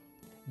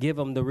 Give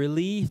them the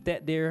relief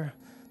that they're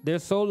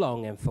so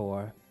longing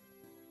for.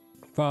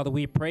 Father,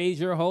 we praise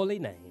your holy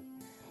name.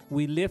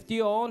 We lift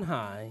you on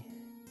high.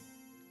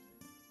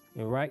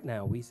 And right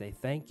now we say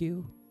thank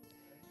you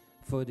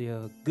for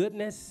your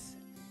goodness.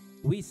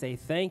 We say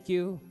thank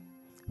you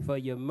for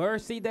your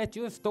mercy that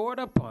you have stored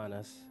upon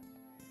us.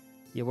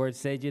 Your word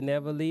said you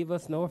never leave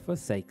us nor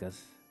forsake us.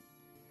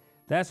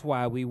 That's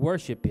why we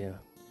worship you.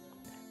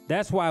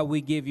 That's why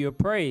we give you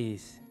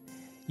praise.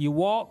 You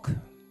walk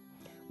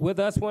with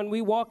us when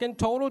we walk in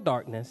total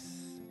darkness.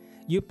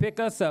 You pick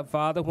us up,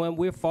 Father, when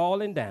we're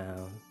falling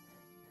down.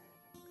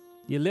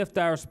 You lift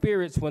our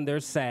spirits when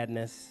there's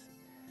sadness.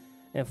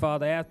 And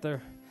Father,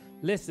 after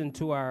listening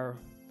to our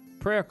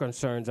prayer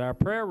concerns, our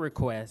prayer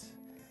requests,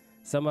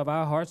 some of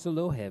our hearts are a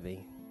little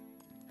heavy.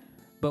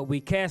 But we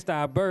cast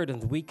our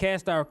burdens, we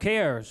cast our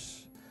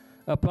cares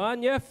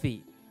upon your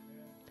feet.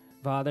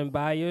 Father, and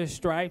by your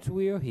stripes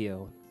we are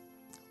healed.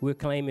 We're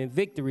claiming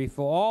victory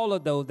for all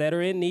of those that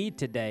are in need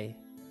today.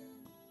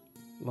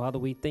 Father,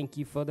 we thank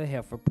you for the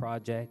Heifer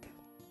Project.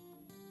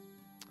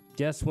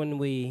 Just when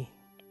we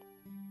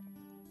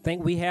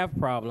think we have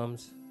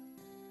problems,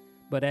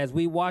 but as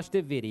we watch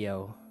the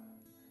video,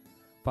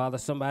 Father,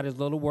 somebody's a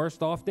little worse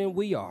off than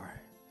we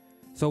are.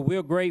 So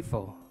we're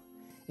grateful.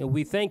 And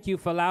we thank you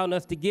for allowing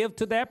us to give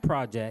to that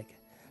project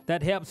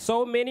that helps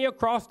so many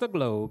across the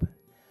globe.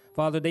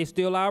 Father, they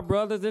still our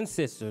brothers and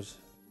sisters.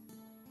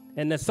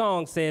 And the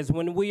song says,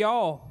 when we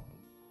all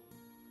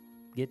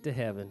get to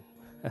heaven.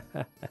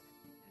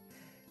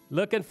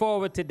 Looking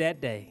forward to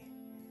that day.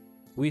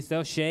 We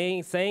shall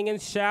sing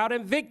and shout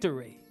in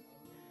victory.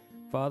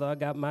 Father, I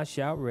got my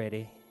shout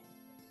ready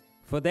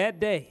for that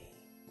day.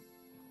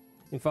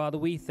 And Father,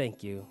 we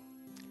thank you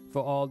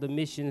for all the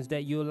missions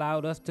that you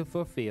allowed us to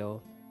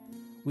fulfill.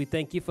 We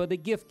thank you for the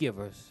gift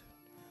givers.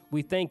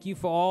 We thank you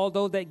for all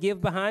those that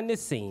give behind the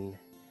scene.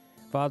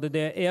 Father,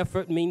 their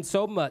effort means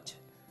so much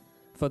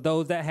for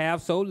those that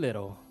have so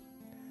little.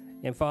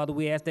 And Father,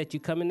 we ask that you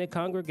come in the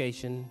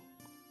congregation.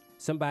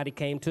 Somebody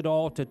came to the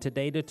altar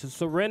today to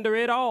surrender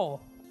it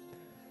all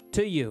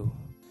to you.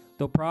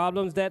 The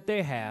problems that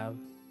they have,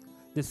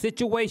 the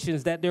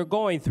situations that they're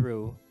going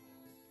through,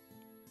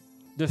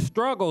 the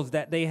struggles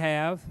that they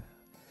have.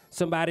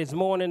 Somebody's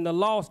mourning the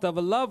loss of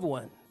a loved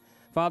one.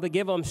 Father,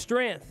 give them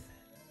strength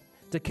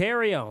to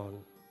carry on.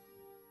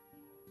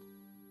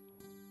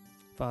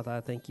 Father,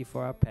 I thank you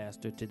for our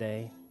pastor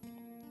today.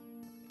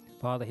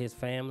 Father, his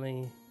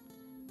family,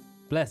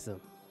 bless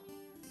him.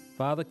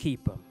 Father,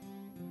 keep him.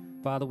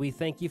 Father, we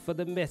thank you for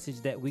the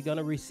message that we're going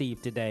to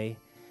receive today.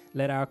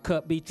 Let our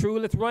cup be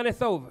truly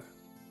runneth over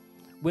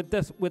with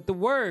the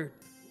word,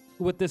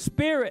 with the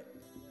spirit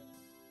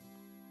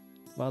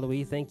Father,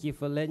 we thank you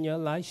for letting your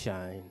light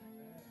shine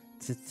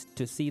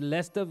to see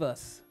less of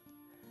us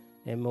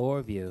and more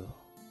of you.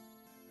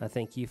 I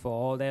thank you for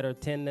all that are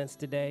attendance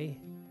today,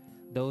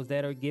 those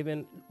that are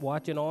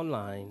watching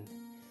online,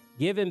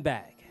 giving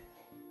back.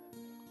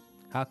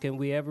 How can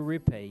we ever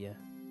repay you?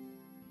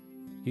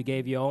 You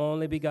gave your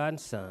only begotten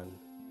Son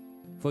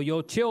for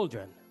your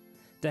children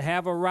to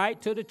have a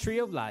right to the tree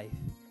of life,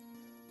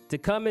 to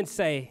come and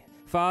say,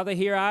 Father,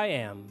 here I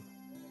am.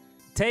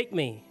 Take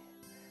me.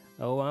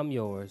 Oh, I'm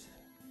yours.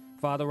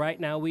 Father, right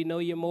now we know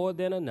you're more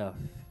than enough.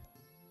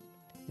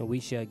 And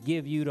we shall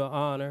give you the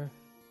honor,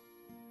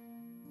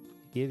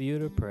 give you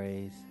the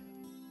praise,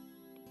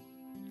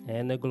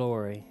 and the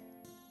glory.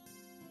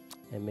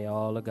 And may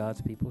all of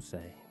God's people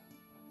say,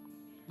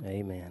 amen.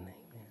 Amen.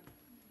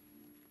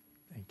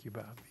 Thank you,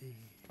 Bobby.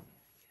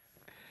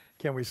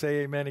 Can we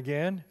say amen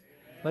again? Amen.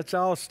 Let's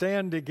all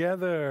stand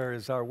together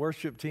as our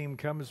worship team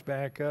comes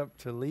back up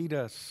to lead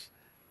us.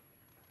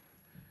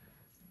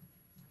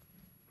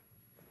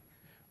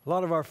 A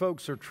lot of our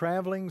folks are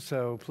traveling,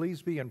 so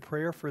please be in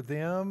prayer for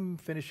them,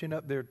 finishing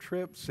up their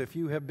trips. If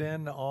you have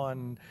been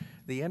on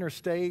the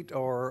interstate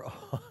or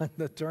on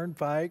the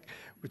turnpike,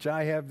 which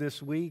I have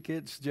this week,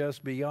 it's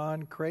just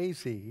beyond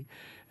crazy.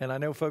 And I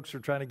know folks are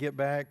trying to get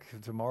back.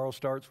 Tomorrow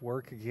starts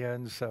work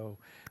again, so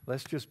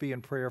let's just be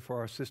in prayer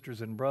for our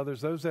sisters and brothers.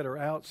 Those that are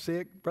out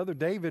sick, Brother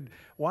David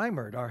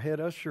Weimert, our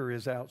head usher,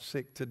 is out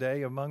sick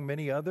today, among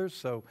many others,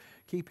 so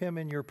keep him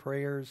in your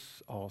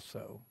prayers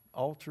also.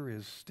 Altar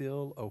is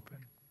still open.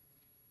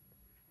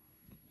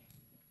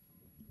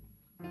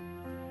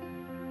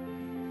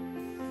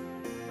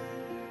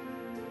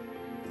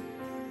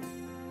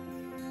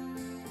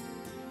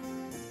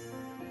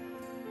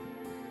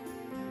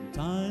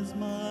 Sometimes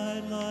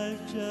my life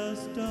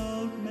just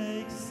don't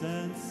make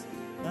sense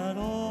at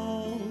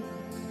all.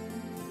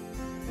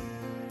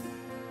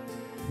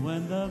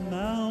 When the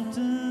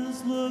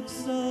mountains look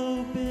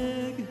so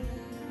big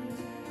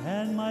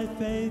and my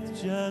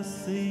faith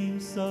just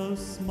seems so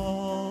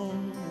small.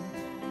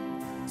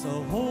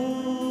 So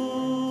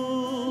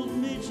hold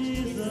me,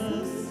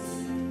 Jesus,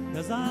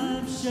 'cause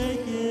I'm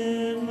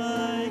shaking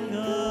like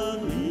a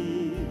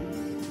leaf.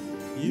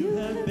 You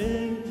have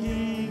been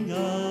King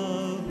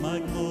of my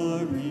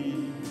glory.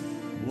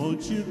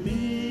 Won't you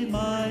be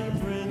my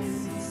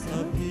Prince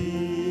of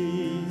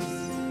Peace?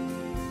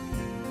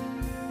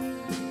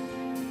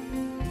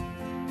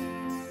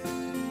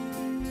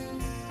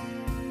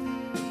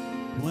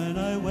 When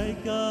I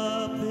wake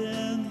up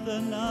in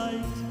the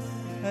night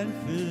and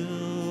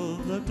feel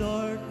the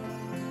dark,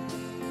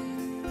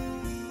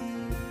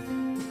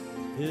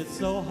 it's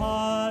so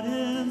hot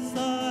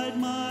inside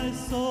my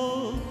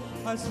soul,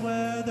 I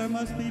swear there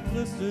must be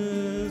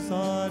blisters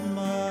on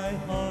my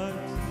heart.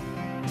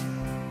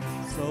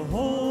 So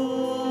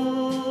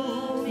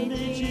hold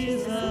me,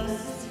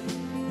 Jesus,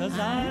 'cause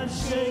I'm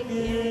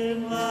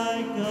shaking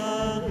like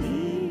a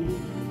leaf.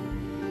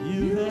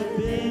 You have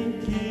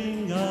been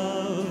King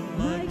of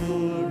my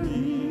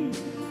glory.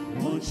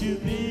 Won't you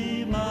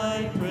be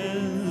my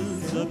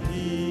Prince of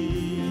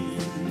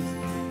Peace?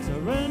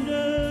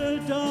 Surrender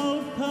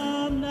don't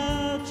come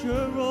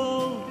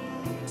natural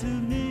to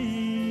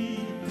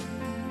me.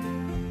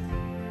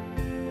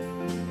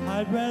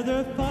 I'd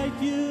rather fight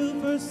you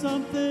for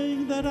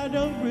something that I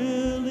don't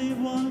really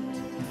want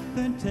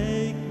than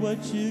take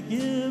what you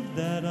give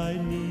that I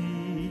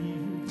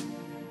need.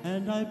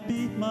 And I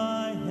beat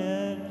my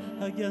head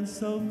against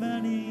so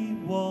many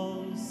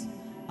walls.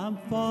 I'm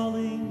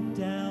falling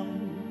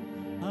down.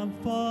 I'm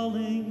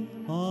falling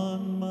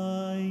on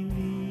my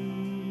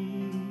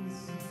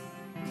knees.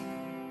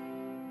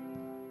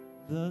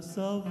 The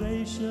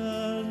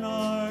Salvation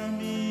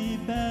Army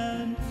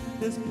band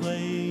is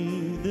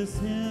playing this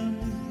hymn,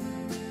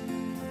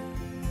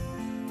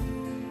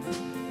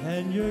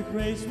 and your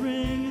grace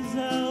rings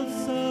out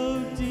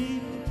so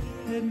deep,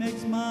 it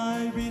makes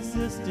my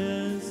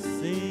resistance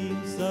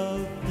seem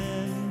so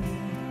thin.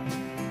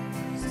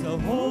 So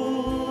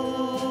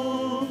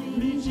hold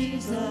me,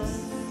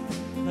 Jesus,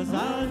 'cause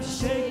I'm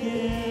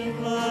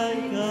shaking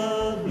like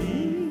a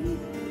leaf.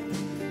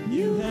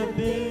 You have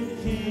been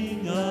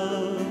King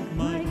of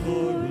my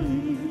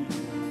glory.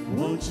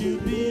 Won't you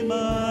be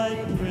my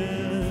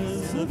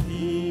Prince of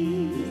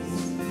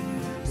Peace?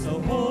 So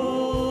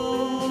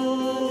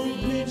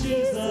hold me,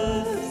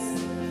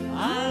 Jesus,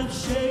 I'm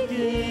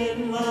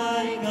shaking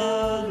like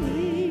a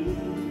leaf.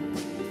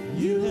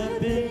 You have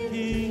been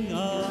King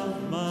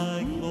of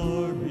my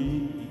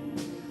glory.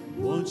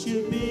 Won't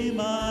you be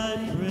my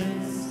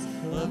Prince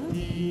of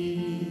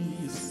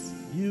Peace?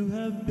 You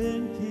have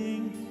been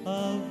King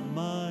of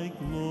my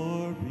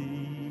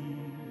glory.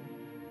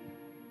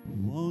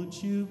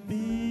 Won't you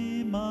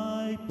be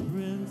my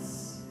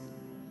Prince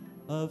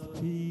of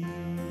Peace?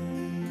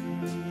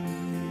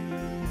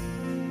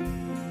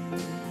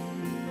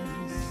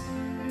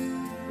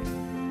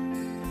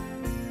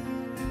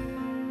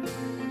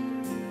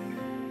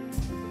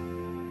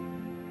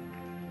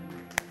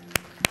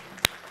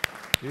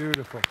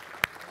 Beautiful.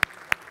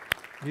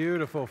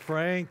 Beautiful,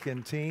 Frank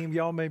and team.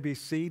 Y'all may be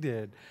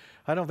seated.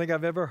 I don't think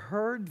I've ever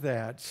heard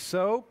that.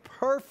 So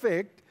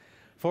perfect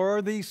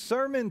for the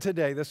sermon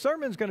today. The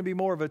sermon's going to be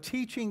more of a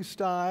teaching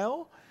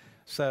style.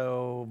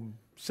 So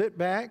sit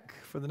back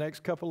for the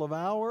next couple of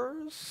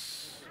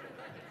hours.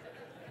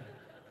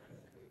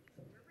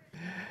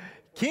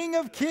 King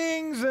of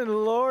Kings and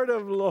Lord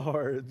of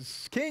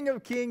Lords. King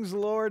of Kings,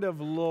 Lord of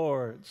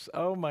Lords.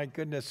 Oh my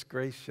goodness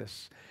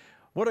gracious.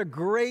 What a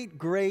great,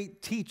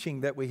 great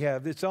teaching that we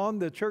have. It's on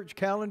the church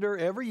calendar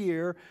every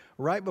year,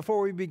 right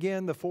before we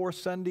begin the 4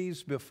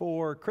 Sundays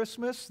before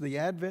Christmas, the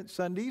Advent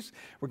Sundays.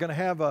 We're going to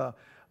have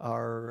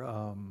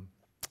our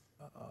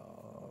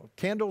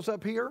candles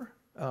up here,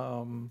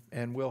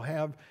 and we'll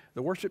have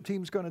the worship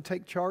team's going to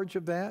take charge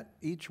of that.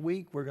 Each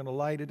week we're going to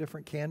light a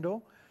different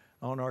candle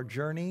on our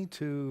journey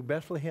to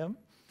Bethlehem.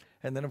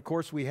 And then, of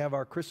course, we have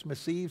our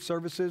Christmas Eve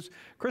services.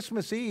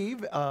 Christmas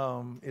Eve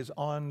is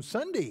on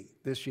Sunday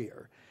this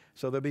year.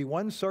 So there'll be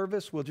one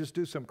service. We'll just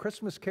do some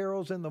Christmas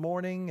carols in the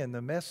morning and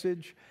the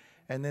message.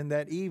 And then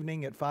that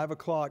evening at 5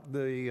 o'clock,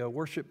 the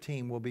worship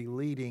team will be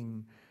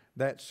leading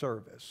that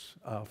service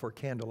for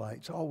candlelight.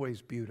 It's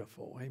always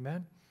beautiful.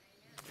 Amen?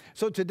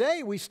 So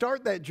today we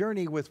start that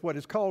journey with what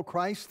is called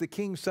Christ the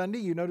King Sunday.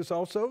 You notice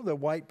also the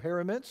white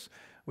paraments.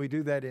 We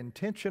do that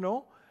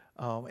intentional.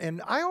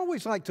 And I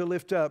always like to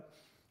lift up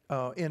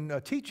in a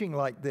teaching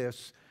like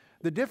this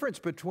the difference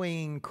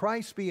between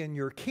Christ being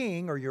your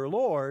King or your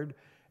Lord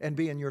and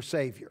being your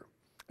Savior.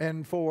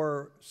 And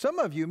for some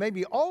of you,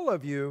 maybe all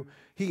of you,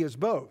 He is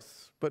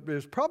both. But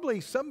there's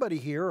probably somebody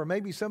here or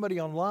maybe somebody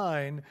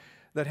online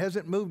that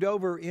hasn't moved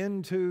over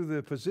into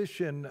the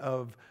position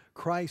of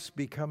Christ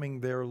becoming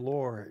their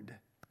Lord.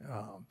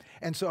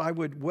 And so I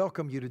would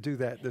welcome you to do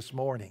that this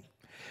morning.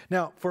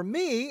 Now, for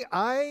me,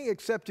 I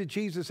accepted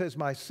Jesus as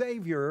my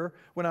Savior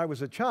when I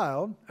was a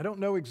child. I don't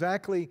know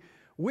exactly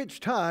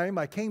which time.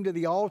 I came to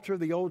the altar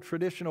the old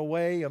traditional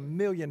way a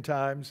million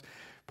times,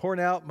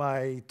 pouring out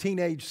my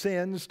teenage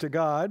sins to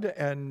God,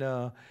 and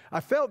I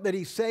felt that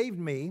He saved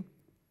me,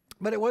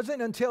 but it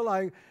wasn't until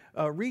I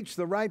reached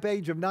the ripe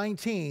age of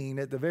 19,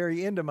 at the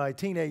very end of my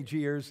teenage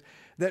years,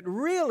 that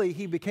really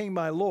He became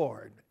my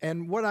Lord.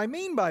 And what I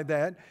mean by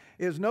that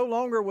is no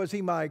longer was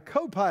He my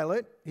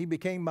co-pilot, He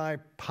became my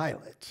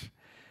pilot.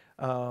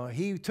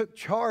 He took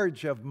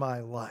charge of my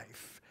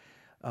life.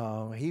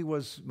 He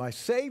was my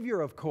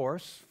Savior, of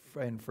course,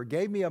 and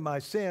forgave me of my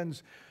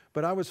sins,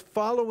 but I was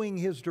following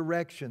His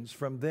directions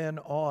from then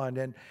on,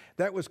 and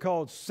that was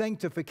called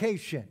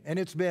sanctification. And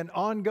it's been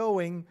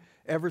ongoing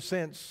ever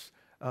since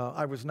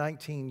I was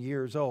 19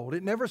 years old.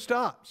 It never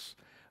stops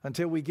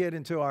until we get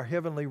into our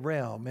heavenly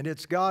realm. And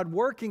it's God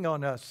working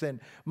on us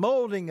and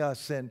molding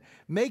us and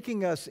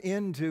making us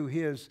into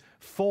His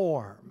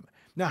form.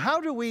 Now, how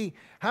do we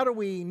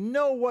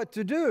know what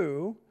to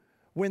do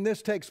when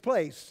this takes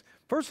place?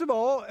 First of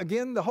all,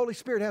 again, the Holy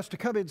Spirit has to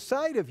come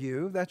inside of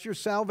you. That's your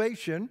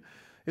salvation.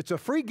 It's a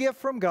free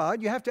gift from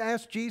God. You have to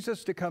ask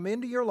Jesus to come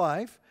into your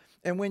life.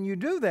 And when you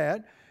do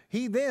that,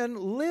 He then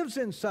lives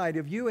inside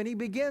of you and He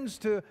begins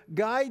to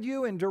guide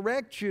you and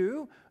direct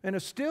you in a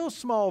still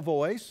small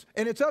voice.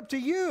 And it's up to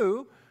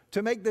you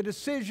to make the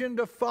decision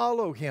to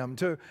follow Him,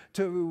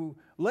 to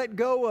let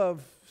go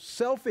of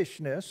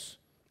selfishness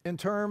and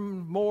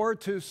turn more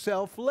to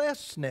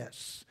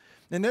selflessness.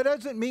 And that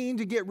doesn't mean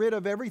to get rid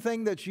of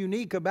everything that's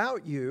unique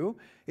about you.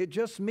 It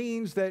just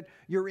means that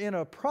you're in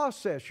a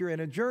process, you're in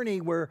a journey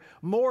where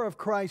more of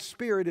Christ's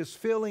Spirit is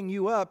filling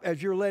you up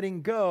as you're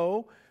letting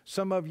go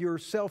some of your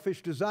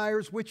selfish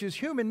desires, which is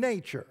human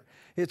nature.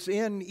 It's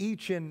in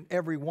each and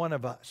every one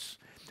of us.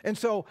 And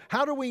so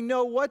how do we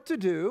know what to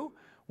do?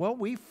 Well,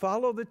 we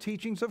follow the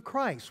teachings of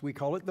Christ. We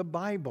call it the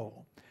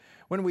Bible.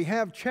 When we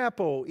have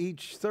chapel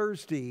each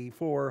Thursday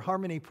for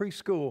Harmony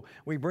Preschool,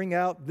 we bring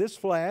out this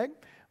flag.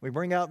 We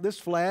bring out this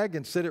flag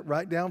and sit it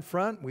right down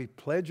front. We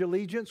pledge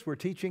allegiance. We're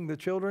teaching the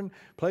children,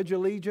 pledge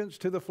allegiance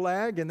to the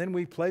flag, and then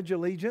we pledge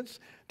allegiance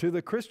to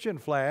the Christian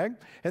flag.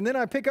 And then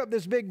I pick up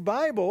this big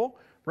Bible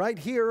right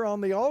here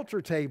on the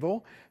altar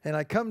table, and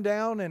I come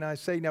down and I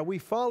say, now we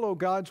follow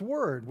God's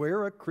Word.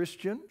 We're a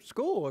Christian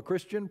school, a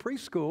Christian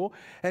preschool,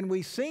 and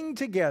we sing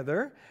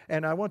together,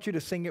 and I want you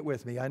to sing it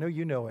with me. I know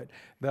you know it.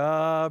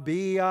 The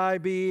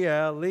B-I-B-L-E,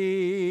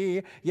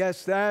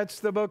 yes, that's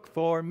the book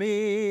for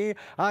me.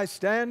 I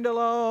stand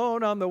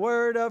alone on the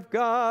Word of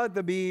God,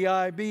 the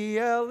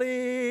B-I-B-L-E.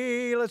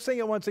 Let's sing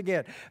it once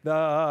again.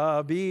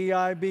 The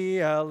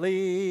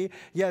B-I-B-L-E,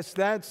 yes,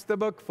 that's the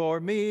book for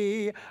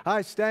me.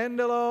 I stand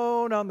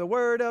alone on the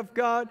Word of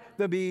God,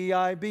 the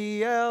B-I-B-L-E.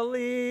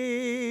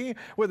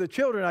 With the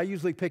children, I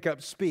usually pick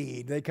up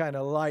speed. They kind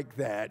of like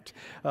that,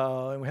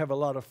 and we have a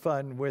lot of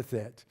fun with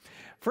it.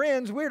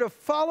 Friends, we're to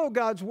follow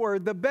God's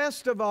Word the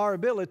best of our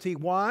ability.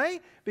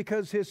 Why?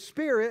 Because His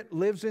Spirit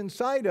lives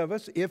inside of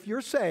us. If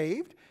you're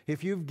saved,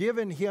 if you've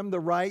given Him the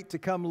right to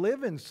come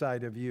live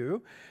inside of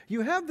you,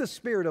 you have the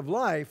Spirit of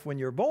life when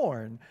you're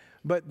born,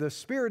 but the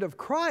Spirit of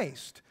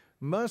Christ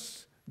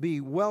must be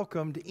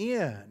welcomed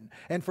in.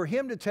 And for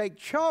him to take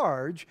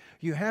charge,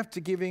 you have to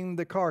give him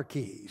the car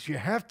keys. You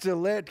have to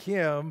let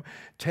him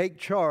take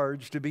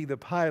charge to be the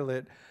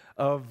pilot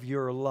of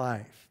your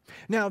life.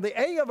 Now, the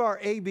A of our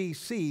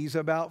ABCs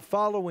about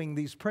following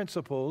these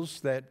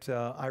principles that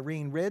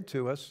Irene read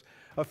to us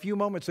a few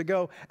moments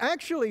ago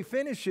actually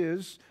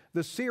finishes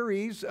the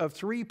series of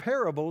 3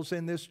 parables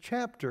in this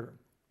chapter.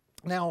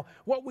 Now,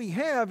 what we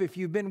have, if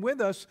you've been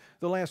with us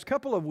the last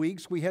couple of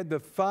weeks, we had the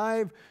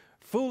 5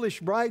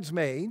 foolish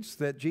bridesmaids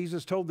that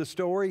Jesus told the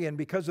story, and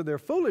because of their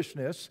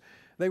foolishness,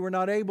 they were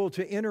not able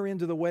to enter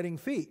into the wedding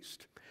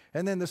feast.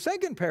 And then the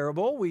second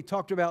parable we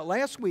talked about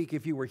last week,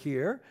 if you were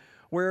here,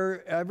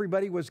 where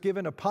everybody was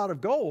given a pot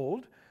of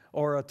gold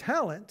or a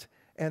talent,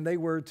 and they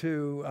were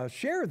to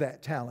share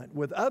that talent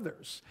with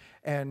others.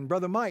 And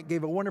Brother Mike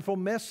gave a wonderful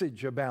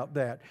message about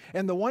that.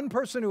 And the one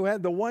person who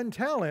had the one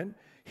talent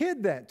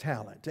hid that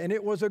talent. And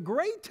it was a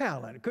great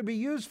talent. It could be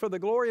used for the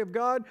glory of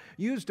God,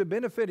 used to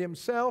benefit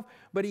himself,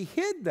 but he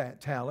hid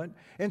that talent.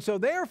 And so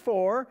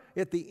therefore,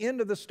 at the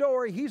end of the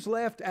story, he's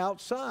left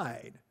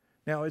outside.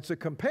 Now, it's a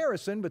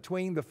comparison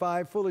between the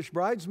 5 foolish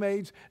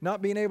bridesmaids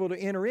not being able to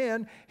enter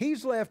in.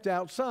 He's left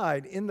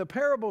outside. In the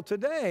parable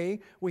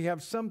today, we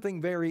have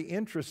something very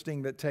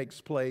interesting that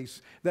takes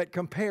place that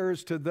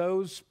compares to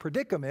those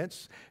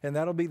predicaments, and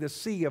that'll be the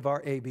C of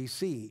our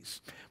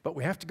ABCs. But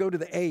we have to go to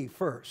the A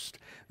first.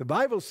 The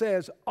Bible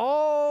says,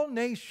 all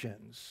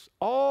nations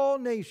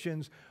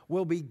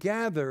will be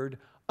gathered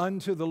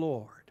unto the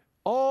Lord.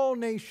 All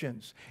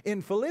nations.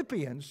 In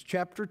Philippians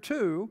chapter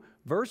 2,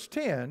 verse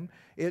 10,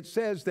 it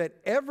says that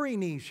every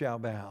knee shall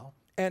bow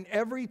and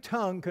every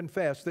tongue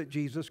confess that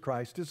Jesus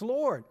Christ is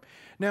Lord.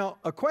 Now,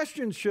 a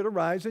question should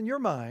arise in your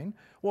mind.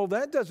 Well,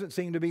 that doesn't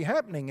seem to be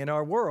happening in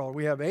our world.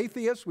 We have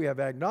atheists, we have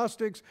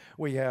agnostics,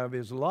 we have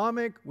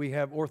Islamic, we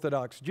have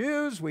Orthodox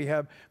Jews, we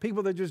have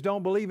people that just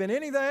don't believe in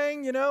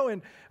anything,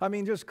 and I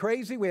mean, just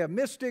crazy. We have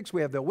mystics,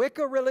 we have the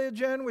Wicca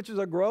religion, which is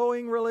a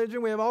growing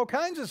religion. We have all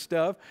kinds of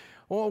stuff.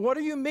 Well, what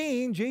do you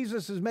mean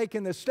Jesus is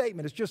making this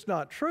statement? It's just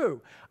not true.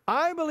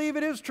 I believe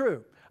it is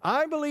true.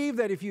 I believe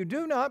that if you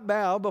do not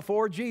bow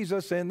before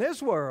Jesus in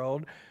this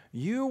world,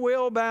 you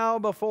will bow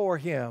before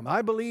him.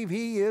 I believe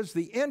he is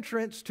the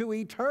entrance to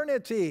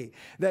eternity,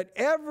 that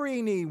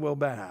every knee will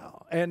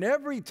bow and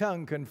every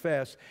tongue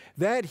confess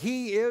that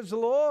he is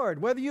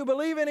Lord. Whether you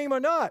believe in him or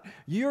not,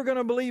 you're going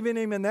to believe in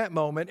him in that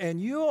moment, and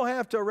you'll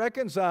have to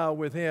reconcile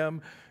with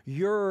him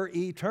your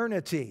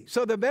eternity.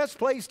 So the best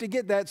place to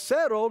get that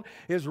settled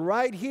is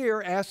right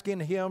here, asking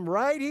him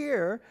right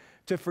here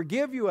to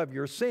forgive you of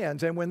your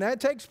sins. And when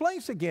that takes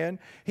place again,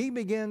 he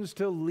begins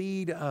to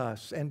lead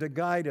us and to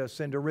guide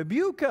us and to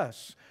rebuke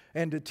us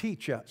and to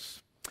teach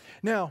us.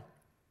 Now,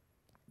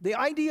 the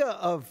idea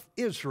of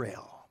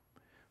Israel,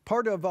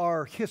 part of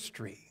our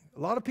history, a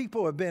lot of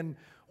people have been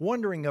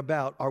wondering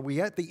about, are we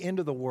at the end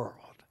of the world?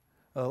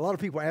 A lot of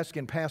people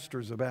asking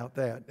pastors about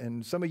that,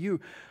 and some of you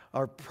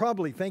are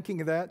probably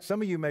thinking of that.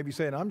 Some of you may be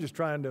saying, I'm just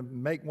trying to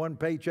make one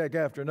paycheck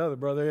after another,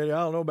 Brother Eddie. I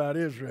don't know about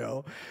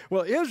Israel.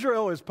 Well,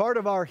 Israel is part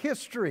of our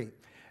history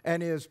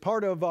and is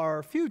part of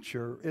our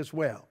future as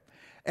well.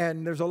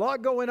 And there's a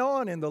lot going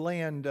on in the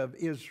land of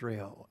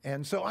Israel.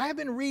 And so I've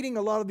been reading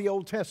a lot of the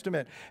Old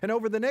Testament. And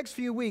over the next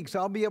few weeks,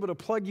 I'll be able to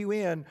plug you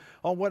in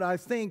on what I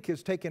think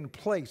has taken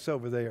place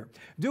over there.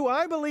 Do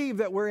I believe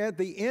that we're at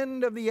the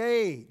end of the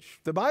age?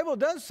 The Bible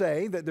does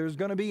say that there's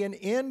going to be an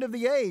end of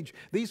the age.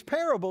 These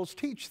parables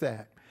teach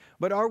that.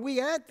 But are we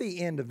at the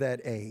end of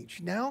that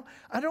age? Now,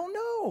 I don't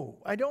know.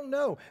 I don't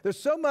know. There's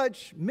so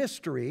much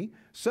mystery,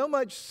 so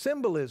much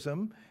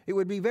symbolism. It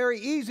would be very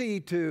easy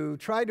to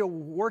try to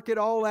work it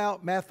all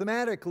out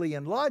mathematically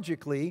and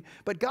logically,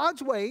 but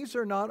God's ways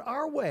are not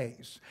our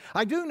ways.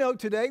 I do know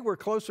today we're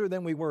closer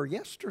than we were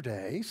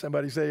yesterday.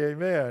 Somebody say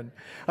amen.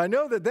 I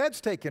know that that's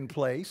taken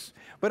place,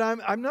 but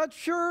I'm not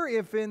sure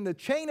if in the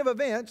chain of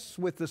events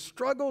with the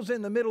struggles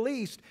in the Middle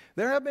East,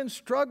 there have been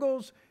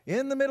struggles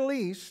in the Middle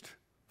East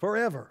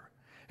forever.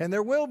 And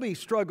there will be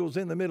struggles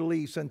in the Middle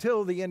East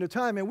until the end of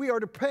time. And we are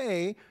to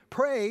pray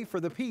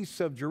for the peace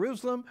of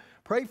Jerusalem,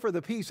 pray for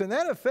the peace. And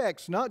that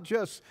affects not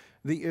just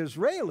the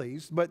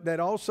Israelis, but that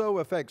also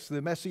affects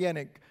the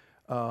Messianic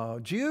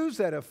Jews,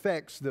 that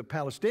affects the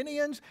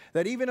Palestinians,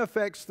 that even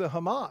affects the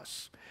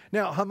Hamas.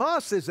 Now,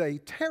 Hamas is a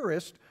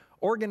terrorist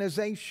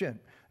organization.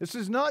 This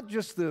is not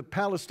just the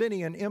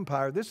Palestinian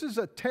Empire. This is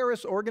a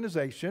terrorist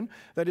organization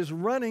that is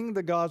running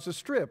the Gaza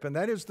Strip, and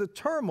that is the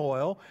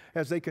turmoil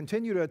as they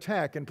continue to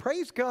attack. And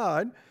praise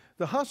God,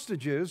 the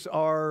hostages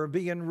are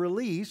being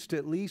released,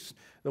 at least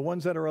the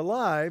ones that are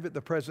alive at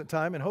the present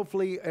time, and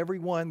hopefully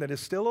everyone that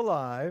is still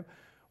alive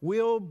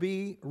will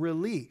be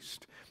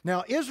released.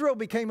 Now, Israel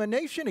became a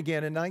nation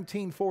again in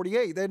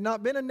 1948. They had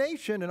not been a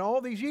nation in all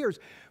these years.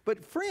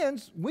 But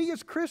friends, we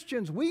as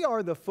Christians, we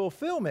are the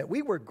fulfillment.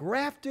 We were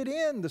grafted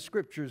in, the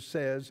Scriptures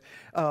says,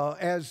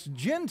 as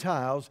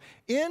Gentiles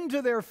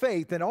into their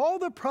faith. And all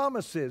the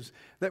promises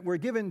that were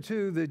given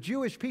to the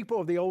Jewish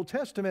people of the Old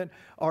Testament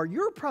are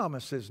your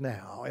promises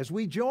now as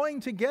we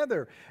join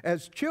together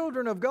as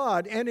children of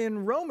God. And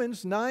in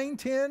Romans 9,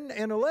 10,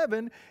 and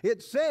 11,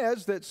 it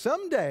says that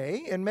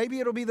someday, and maybe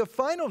it'll be the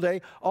final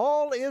day,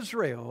 all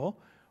Israel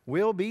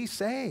will be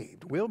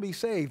saved, will be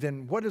saved.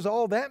 And what does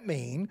all that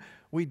mean?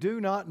 We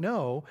do not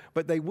know,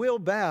 but they will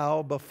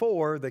bow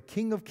before the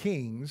King of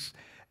Kings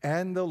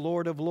and the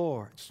Lord of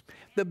Lords.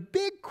 The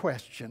big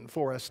question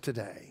for us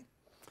today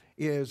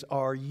is,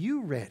 are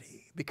you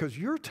ready? Because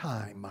your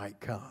time might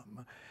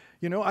come.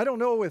 You know, I don't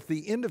know if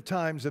the end of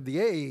times of the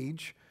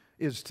age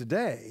is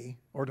today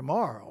or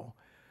tomorrow,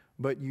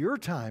 but your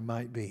time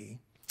might be.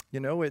 You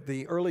know, at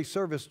the early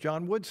service,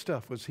 John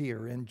Woodstuff was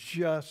here, and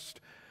just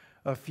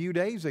a few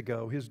days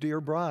ago, his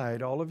dear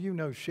bride, all of you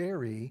know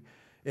Sherry,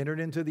 entered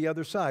into the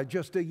other side.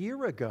 Just a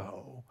year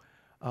ago,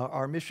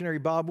 our missionary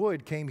Bob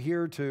Wood came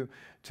here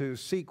to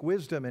seek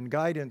wisdom and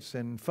guidance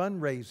and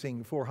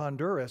fundraising for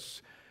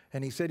Honduras,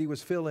 and he said he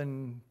was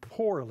feeling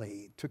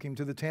poorly. Took him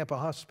to the Tampa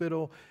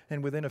hospital,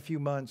 and within a few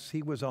months,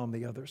 he was on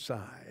the other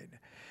side.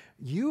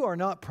 You are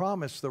not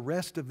promised the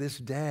rest of this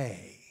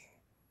day.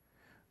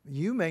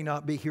 You may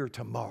not be here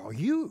tomorrow.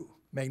 You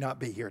may not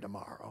be here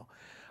tomorrow.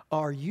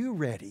 Are you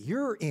ready?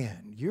 Your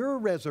end, your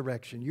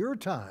resurrection, your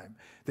time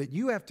that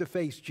you have to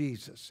face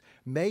Jesus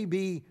may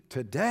be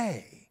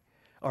today.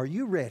 Are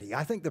you ready?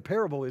 I think the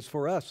parable is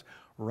for us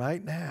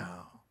right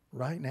now,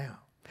 right now.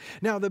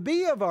 Now, the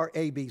B of our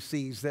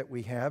ABCs that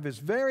we have is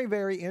very,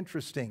 very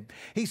interesting.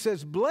 He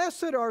says,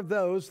 blessed are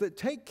those that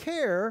take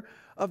care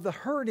of the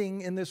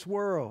hurting in this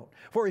world.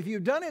 For if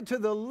you've done it to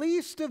the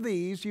least of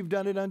these, you've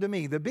done it unto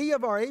me. The B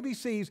of our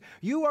ABCs,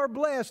 you are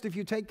blessed if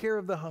you take care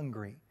of the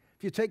hungry.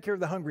 If you take care of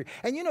the hungry.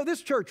 And you know,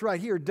 this church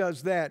right here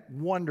does that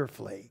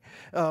wonderfully.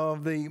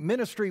 The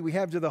ministry we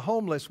have to the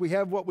homeless, we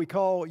have what we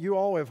call, you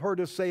all have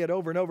heard us say it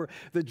over and over,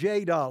 the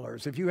J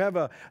dollars. If you have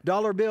a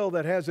dollar bill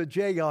that has a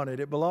J on it,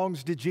 it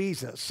belongs to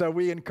Jesus. So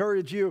we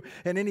encourage you,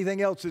 and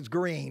anything else that's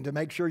green, to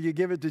make sure you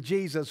give it to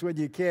Jesus when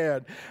you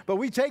can. But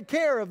we take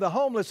care of the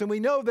homeless, and we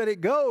know that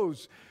it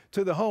goes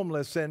to the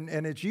homeless, and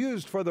it's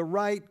used for the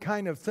right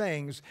kind of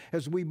things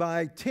as we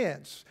buy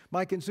tents.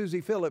 Mike and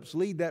Susie Phillips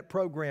lead that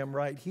program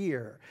right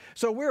here.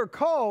 So we're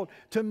called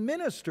to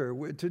minister,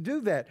 to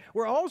do that.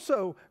 We're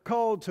also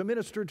called to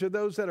minister to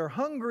those that are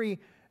hungry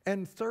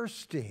and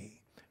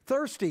thirsty.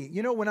 Thirsty.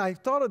 You know, when I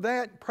thought of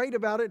that, prayed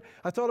about it,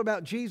 I thought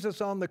about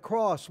Jesus on the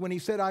cross when he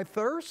said, I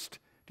thirst.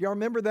 Do y'all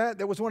remember that?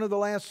 That was one of the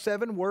last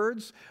 7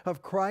 words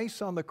of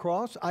Christ on the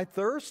cross. I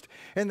thirst.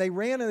 And they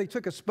ran and they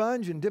took a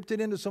sponge and dipped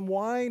it into some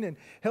wine and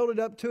held it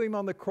up to him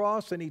on the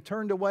cross, and he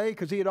turned away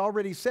because he had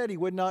already said he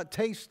would not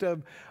taste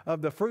of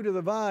the fruit of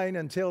the vine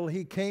until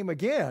he came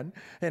again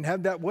and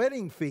had that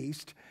wedding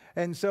feast.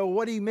 And so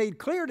what he made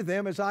clear to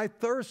them is, I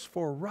thirst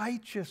for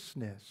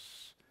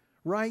righteousness.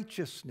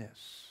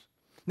 Righteousness.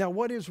 Now,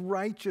 what is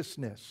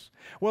righteousness?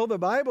 Well, the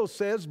Bible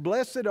says,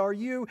 blessed are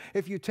you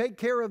if you take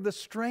care of the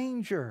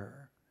stranger.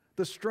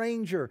 The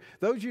stranger,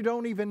 those you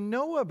don't even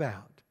know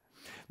about.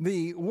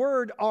 The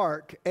word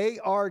ARK,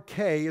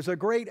 A-R-K, is a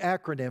great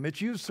acronym. It's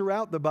used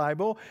throughout the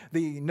Bible.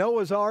 The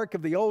Noah's Ark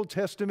of the Old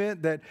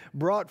Testament that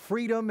brought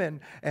freedom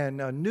and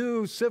a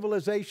new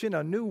civilization,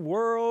 a new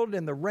world,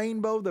 and the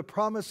rainbow, the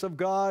promise of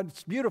God.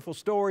 It's a beautiful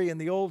story in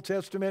the Old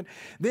Testament.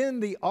 Then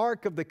the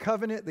Ark of the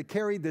Covenant that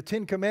carried the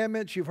 10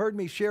 Commandments. You've heard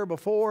me share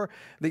before.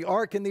 The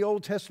Ark in the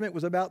Old Testament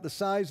was about the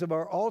size of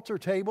our altar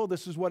table.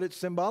 This is what it's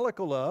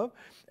symbolical of.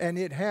 And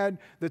it had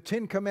the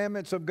 10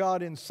 Commandments of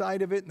God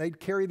inside of it, and they'd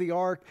carry the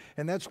Ark,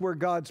 and that's where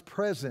God's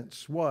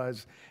presence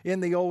was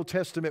in the Old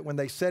Testament when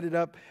they set it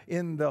up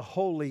in the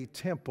holy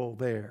temple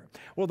there.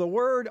 Well, the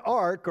word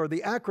ARK, or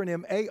the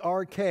acronym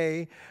ARK,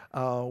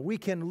 we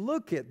can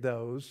look at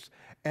those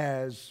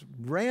as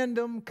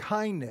random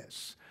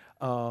kindness,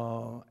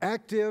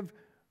 active,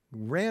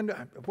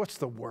 random, what's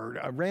the word?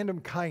 Random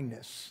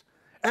kindness.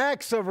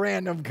 Acts of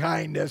random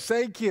kindness.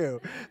 Thank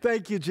you.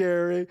 Thank you,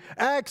 Jerry.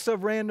 Acts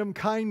of random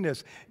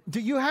kindness. Do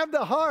you have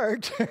the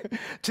heart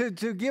to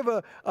give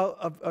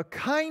a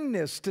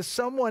kindness to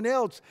someone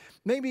else?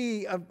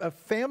 Maybe a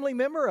family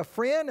member, a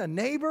friend, a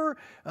neighbor,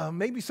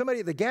 maybe somebody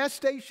at the gas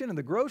station, in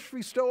the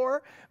grocery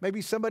store, maybe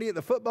somebody at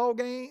the football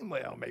game.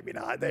 Well, maybe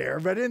not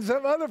there, but in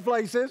some other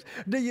places.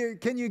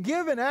 Can you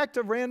give an act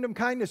of random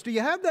kindness? Do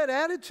you have that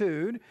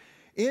attitude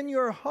in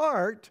your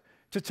heart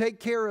to take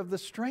care of the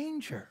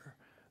stranger?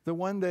 The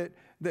one that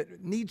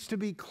needs to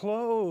be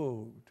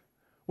clothed.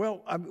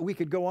 Well, we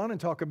could go on and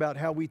talk about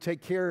how we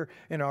take care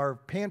in our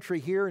pantry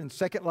here in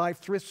Second Life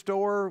Thrift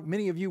Store.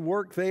 Many of you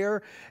work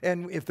there.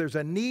 And if there's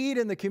a need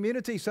in the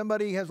community,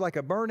 somebody has like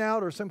a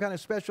burnout or some kind of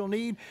special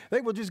need,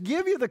 they will just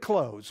give you the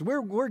clothes.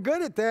 We're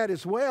good at that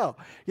as well.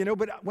 You know,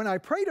 but when I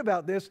prayed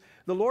about this,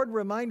 the Lord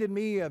reminded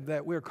me of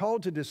that we're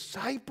called to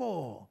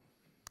disciple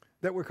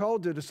that we're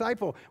called to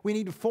disciple, we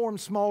need to form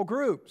small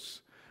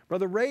groups.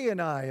 Brother Ray and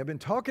I have been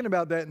talking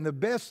about that, and the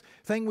best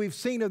thing we've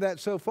seen of that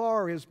so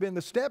far has been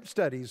the step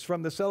studies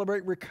from the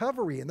Celebrate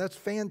Recovery, and that's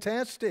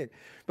fantastic.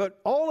 But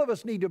all of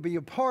us need to be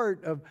a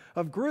part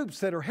of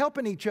groups that are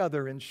helping each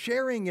other and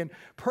sharing and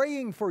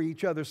praying for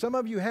each other. Some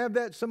of you have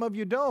that, some of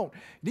you don't.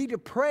 You need to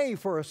pray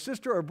for a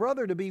sister or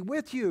brother to be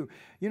with you.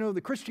 You know,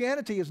 the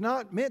Christianity is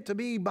not meant to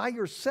be by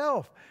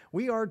yourself.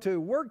 We are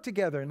to work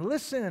together and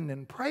listen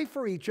and pray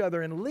for each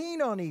other and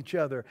lean on each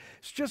other.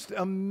 It's just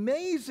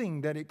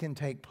amazing that it can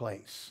take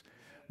place.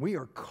 We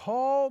are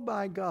called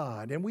by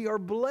God, and we are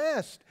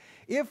blessed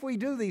if we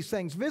do these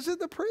things. Visit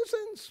the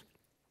prisons.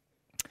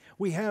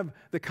 We have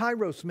the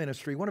Kairos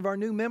ministry. One of our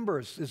new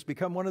members has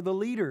become one of the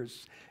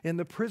leaders in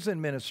the prison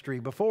ministry.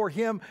 Before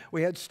him,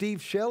 we had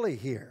Steve Shelley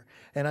here.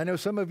 And I know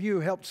some of you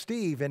helped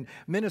Steve and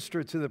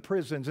minister to the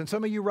prisons, and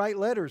some of you write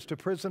letters to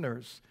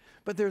prisoners.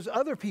 But there's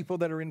other people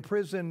that are in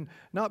prison,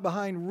 not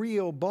behind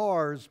real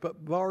bars,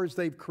 but bars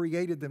they've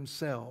created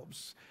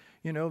themselves.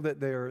 You know, that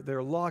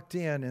they're locked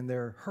in and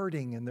they're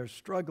hurting and they're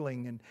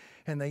struggling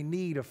and they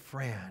need a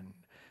friend.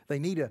 They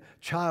need a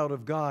child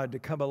of God to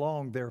come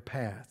along their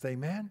path.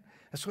 Amen?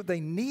 That's what they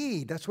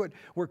need. That's what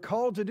we're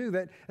called to do.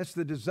 That's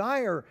the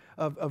desire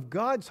of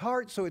God's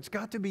heart, so it's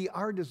got to be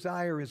our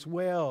desire as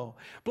well.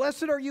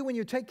 Blessed are you when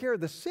you take care of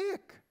the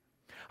sick.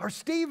 Our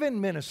Stephen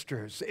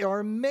ministers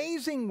are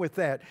amazing with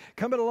that,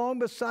 coming along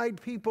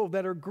beside people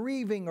that are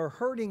grieving or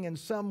hurting in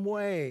some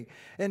way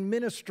and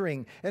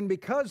ministering. And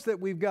because that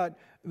we've got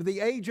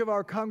the age of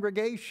our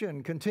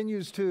congregation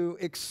continues to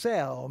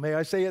excel, may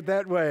I say it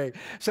that way.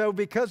 So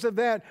because of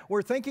that,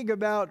 we're thinking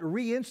about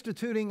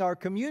reinstituting our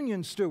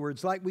communion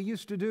stewards like we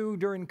used to do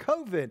during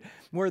COVID,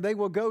 where they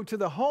will go to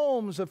the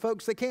homes of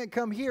folks that can't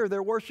come here.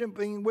 They're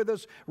worshiping with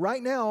us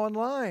right now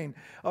online,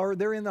 or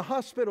they're in the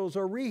hospitals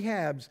or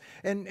rehabs,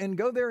 and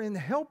go there and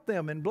help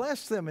them and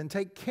bless them and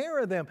take care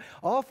of them.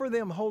 Offer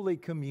them Holy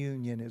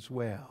Communion as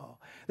well.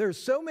 There's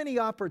so many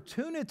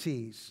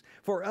opportunities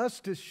for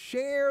us to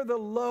share the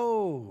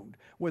load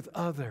with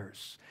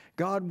others.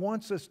 God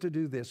wants us to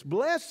do this.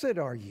 Blessed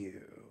are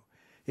you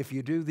if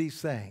you do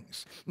these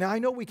things. Now, I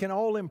know we can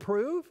all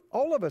improve.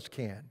 All of us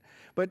can.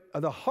 But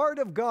the heart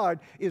of God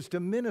is to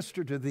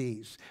minister to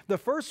these. The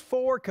first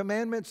 4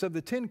 commandments of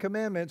the 10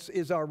 commandments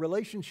is our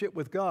relationship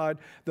with God.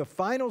 The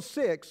final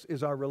 6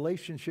 is our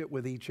relationship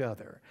with each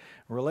other.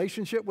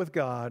 Relationship with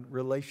God,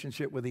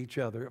 relationship with each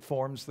other. It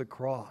forms the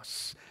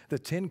cross. The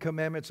 10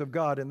 commandments of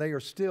God, and they are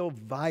still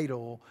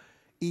vital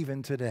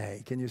even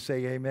today. Can you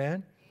say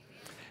amen?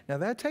 Now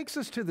that takes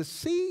us to the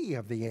C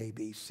of the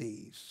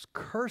ABCs.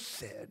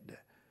 Cursed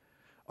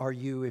are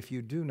you if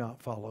you do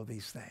not follow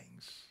these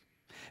things.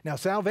 Now,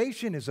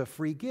 salvation is a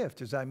free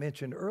gift, as I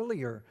mentioned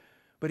earlier,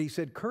 but he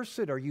said,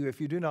 cursed are you if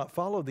you do not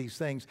follow these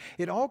things.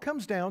 It all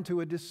comes down to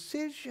a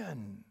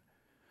decision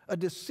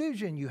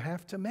you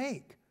have to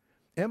make.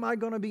 Am I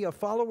going to be a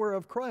follower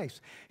of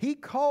Christ? He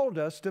called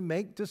us to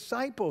make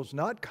disciples,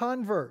 not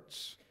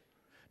converts.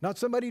 Not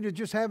somebody to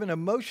just have an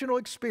emotional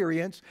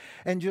experience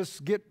and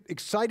just get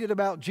excited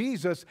about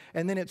Jesus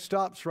and then it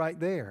stops right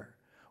there.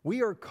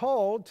 We are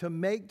called to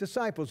make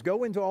disciples.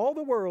 Go into all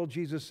the world,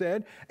 Jesus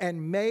said,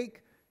 and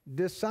make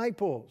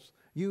disciples.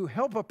 You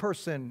help a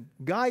person,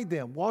 guide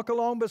them, walk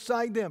along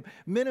beside them,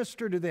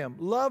 minister to them,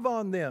 love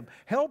on them,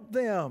 help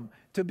them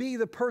to be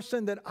the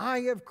person that I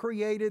have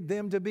created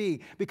them to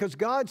be. Because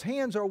God's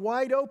hands are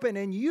wide open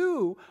and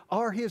you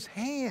are His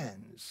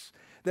hands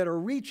that are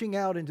reaching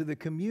out into the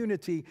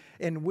community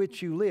in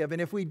which you live.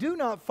 And if we do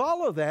not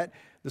follow that,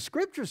 the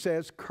Scripture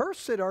says,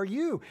 cursed are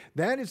you.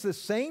 That is the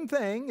same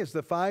thing as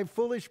the 5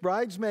 foolish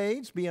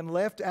bridesmaids being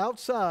left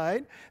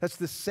outside. That's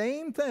the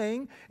same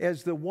thing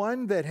as the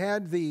one that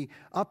had the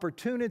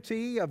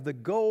opportunity of the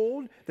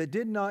gold that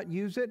did not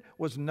use it,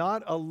 was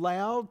not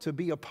allowed to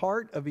be a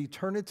part of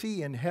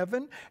eternity in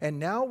heaven. And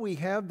now we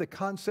have the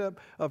concept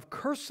of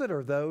cursed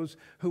are those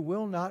who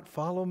will not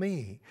follow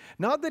me.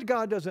 Not that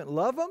God doesn't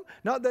love them,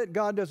 not that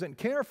God doesn't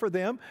care for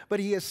them,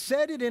 but He has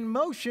set it in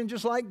motion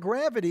just like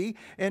gravity.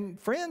 And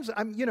friends,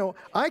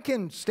 I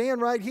can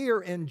stand right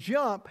here and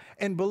jump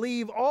and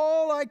believe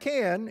all I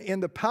can in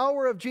the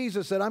power of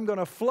Jesus that I'm going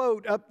to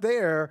float up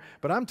there,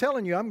 but I'm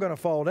telling you I'm going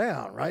to fall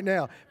down right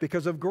now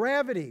because of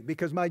gravity,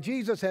 because my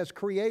Jesus has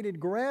created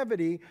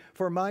gravity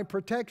for my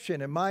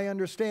protection and my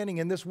understanding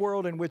in this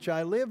world in which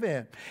I live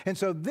in. And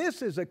so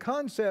this is a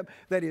concept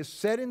that is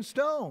set in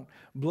stone.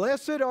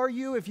 Blessed are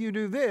you if you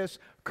do this,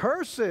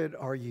 cursed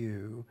are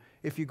you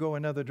if you go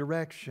another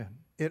direction.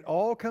 It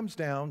all comes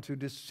down to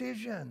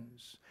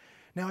decisions.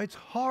 Now, it's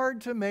hard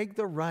to make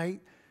the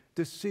right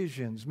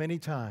decisions many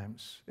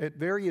times at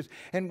various,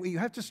 and you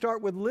have to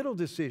start with little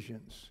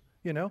decisions.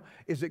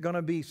 Is it going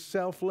to be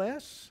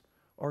selfless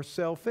or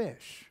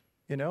selfish?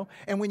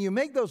 And when you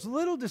make those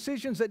little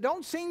decisions that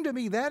don't seem to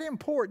be that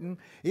important,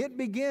 it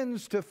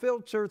begins to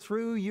filter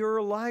through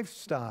your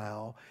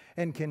lifestyle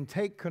and can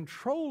take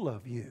control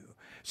of you.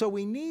 So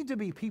we need to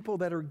be people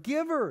that are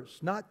givers,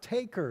 not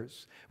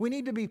takers. We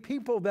need to be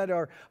people that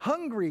are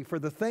hungry for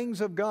the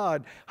things of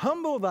God.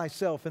 Humble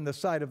thyself in the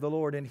sight of the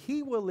Lord, and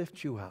He will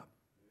lift you up.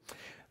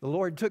 the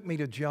Lord took me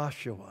to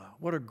Joshua.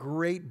 What a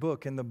great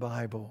book in the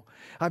Bible.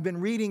 I've been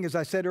reading, as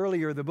I said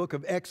earlier, the book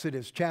of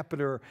Exodus,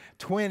 chapter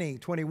 20,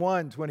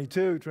 21,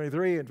 22,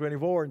 23, and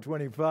 24, and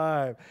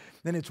 25.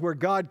 And it's where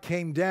God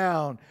came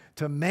down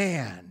to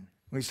man.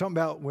 He's talking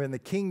about when the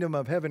kingdom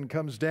of heaven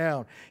comes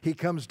down. He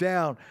comes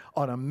down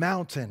on a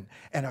mountain,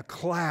 and a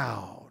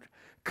cloud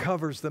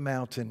covers the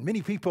mountain.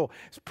 Many people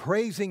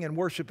praising and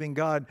worshiping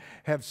God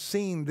have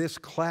seen this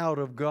cloud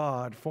of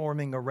God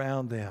forming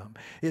around them.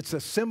 It's a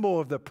symbol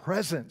of the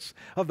presence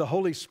of the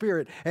Holy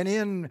Spirit. And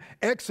in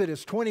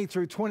Exodus 20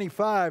 through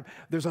 25,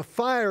 there's a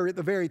fire at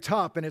the very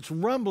top, and it's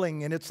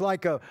rumbling, and it's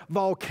like a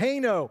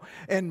volcano.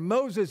 And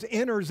Moses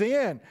enters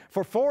in.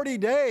 For 40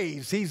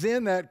 days, he's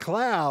in that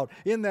cloud,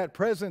 in that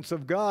presence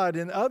of God,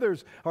 and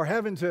others are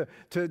having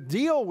to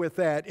deal with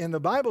that. And the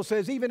Bible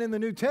says, even in the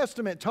New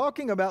Testament,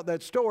 talking about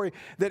that story,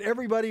 that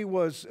everybody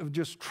was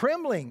just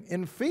trembling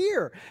in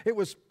fear. It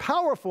was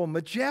powerful,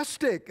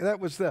 majestic. That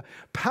was the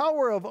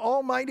power of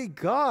Almighty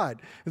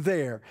God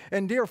there.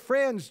 And dear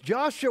friends,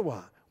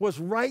 Joshua was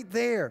right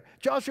there.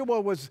 Joshua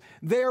was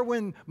there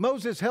when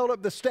Moses held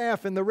up the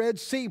staff and the Red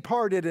Sea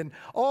parted and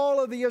all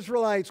of the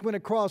Israelites went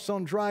across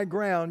on dry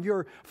ground.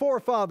 Your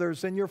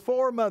forefathers and your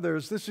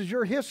foremothers, this is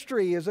your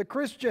history as a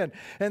Christian.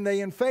 And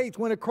they in faith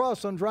went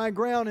across on dry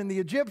ground, and the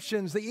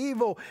Egyptians, the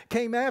evil,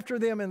 came after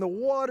them, and the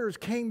waters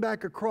came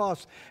back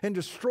across and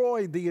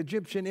destroyed the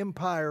Egyptian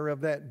empire of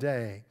that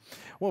day.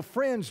 Well,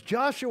 friends,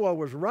 Joshua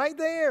was right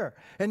there,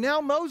 and now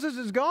Moses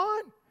is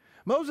gone.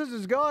 Moses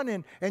is gone,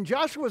 and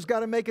Joshua's got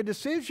to make a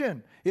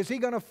decision. Is he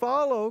going to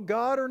follow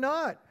God or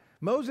not?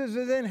 Moses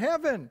is in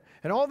heaven,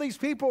 and all these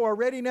people are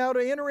ready now to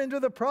enter into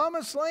the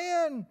promised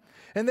land.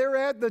 And they're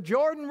at the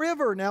Jordan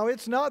River. Now,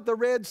 it's not the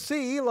Red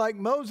Sea like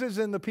Moses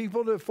and the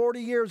people did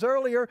 40 years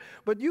earlier,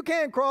 but you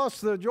can't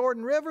cross the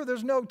Jordan River.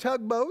 There's no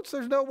tugboats.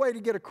 There's no way to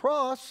get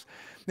across.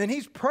 And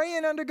he's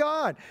praying unto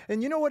God.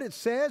 And you know what it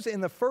says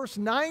in the first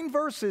 9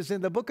 verses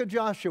in the book of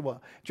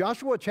Joshua?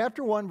 Joshua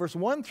chapter 1, verse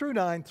 1 through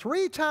 9,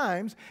 3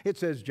 times it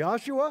says,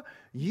 Joshua,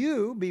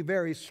 you be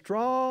very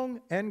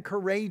strong and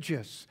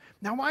courageous.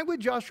 Now, why would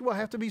Joshua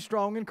have to be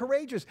strong and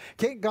courageous?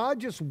 Can't God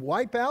just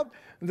wipe out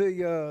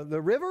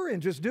the river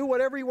and just do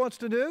whatever he wants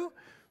to do?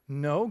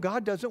 No,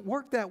 God doesn't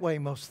work that way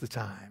most of the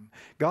time.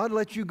 God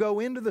lets you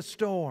go into the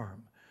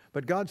storm.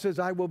 But God says,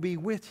 I will be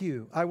with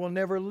you. I will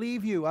never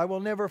leave you. I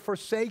will never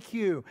forsake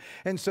you.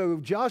 And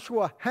so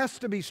Joshua has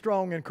to be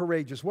strong and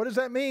courageous. What does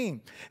that mean?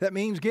 That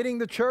means getting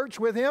the church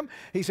with him.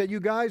 He said, you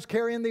guys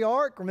carry in the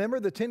ark. Remember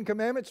the 10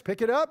 Commandments?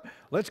 Pick it up.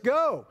 Let's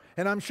go.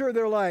 And I'm sure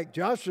they're like,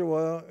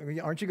 Joshua,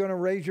 aren't you going to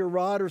raise your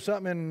rod or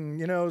something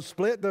and,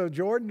 split the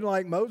Jordan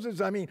like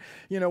Moses? I mean,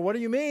 what do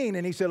you mean?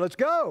 And he said, let's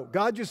go.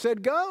 God just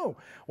said, go.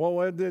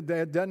 Well,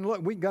 that doesn't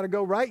look, we got to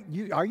go right.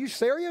 Are you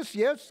serious?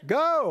 Yes,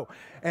 go.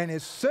 And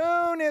as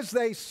soon as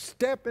they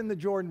step in the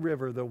Jordan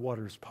River, the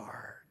waters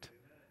part.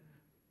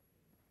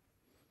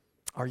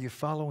 Are you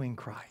following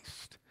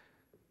Christ?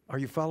 Are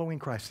you following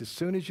Christ? As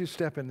soon as you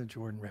step in the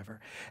Jordan River.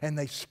 And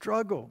they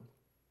struggled.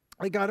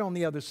 They got on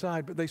the other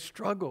side, but they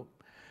struggled.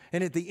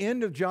 And at the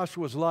end of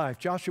Joshua's life,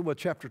 Joshua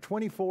chapter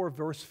 24,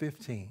 verse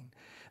 15,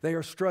 they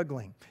are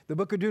struggling. The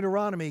book of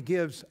Deuteronomy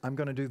gives, I'm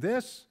going to do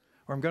this,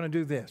 or I'm going to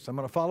do this. I'm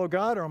going to follow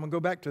God, or I'm going to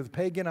go back to the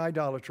pagan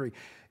idolatry.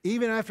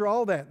 Even after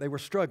all that, they were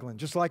struggling,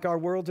 just like our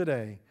world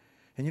today.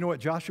 And you know what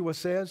Joshua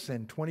says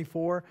in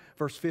 24,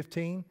 verse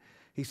 15?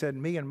 He said,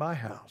 me and my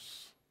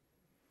house,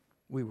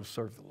 we will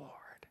serve the Lord.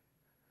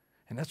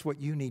 And that's what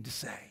you need to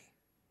say.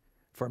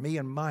 For me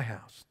and my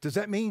house. Does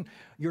that mean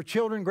your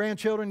children,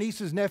 grandchildren,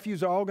 nieces,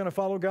 nephews are all going to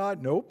follow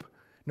God? Nope.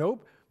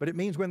 Nope. But it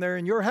means when they're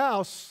in your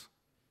house,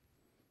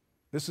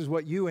 this is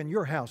what you and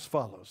your house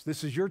follows.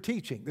 This is your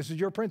teaching. This is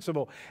your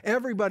principle.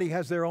 Everybody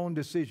has their own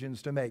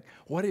decisions to make.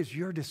 What is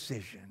your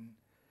decision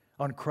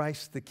on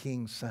Christ the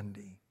King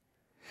Sunday?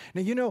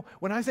 Now,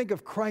 when I think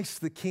of Christ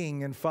the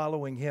King and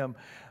following him,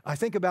 I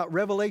think about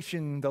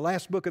Revelation, the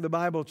last book of the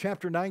Bible,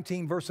 chapter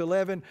 19, verse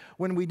 11,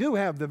 when we do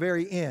have the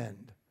very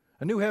end,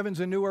 a new heavens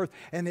and new earth,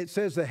 and it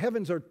says the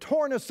heavens are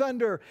torn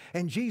asunder,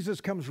 and Jesus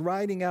comes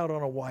riding out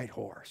on a white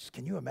horse.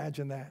 Can you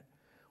imagine that?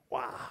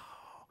 Wow.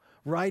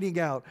 Riding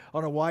out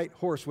on a white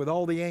horse with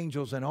all the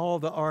angels and all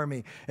the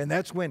army. And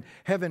that's when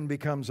heaven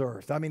becomes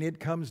earth. I mean, it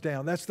comes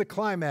down. That's the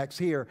climax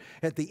here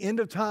at the end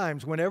of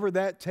times, whenever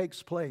that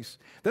takes place.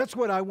 That's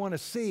what I want to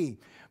see.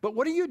 But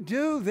what do you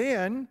do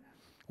then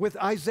with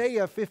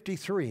Isaiah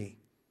 53,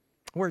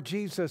 where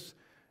Jesus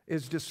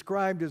is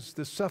described as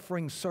the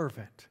suffering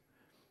servant,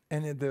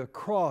 and the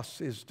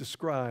cross is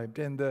described,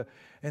 and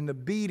the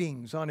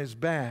beatings on his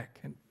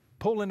back, and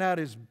pulling out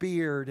his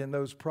beard in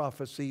those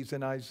prophecies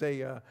in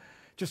Isaiah?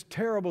 Just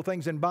terrible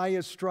things. And by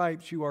his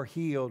stripes you are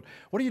healed.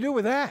 What do you do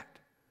with that?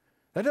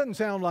 That doesn't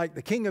sound like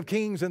the King of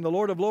Kings and the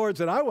Lord of Lords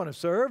that I want to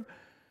serve.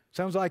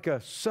 Sounds like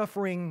a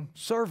suffering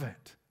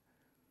servant.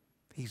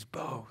 He's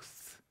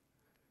both.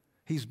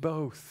 He's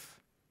both.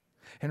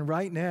 And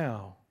right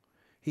now,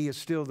 he is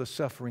still the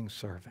suffering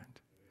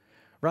servant.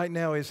 Right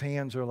now, his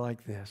hands are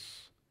like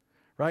this.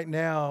 Right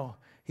now,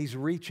 he's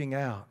reaching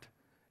out.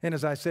 And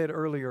as I said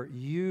earlier,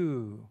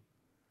 you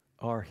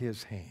are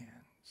his hands.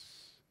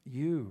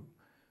 You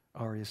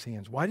are his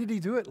hands. Why did he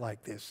do it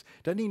like this?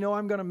 Doesn't he know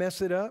I'm going to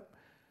mess it up?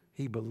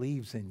 He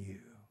believes in you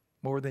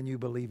more than you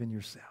believe in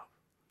yourself.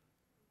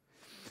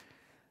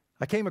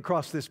 I came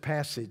across this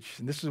passage,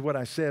 and this is what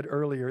I said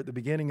earlier at the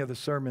beginning of the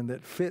sermon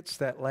that fits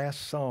that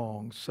last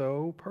song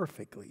so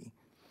perfectly.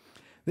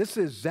 This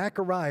is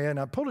Zechariah, and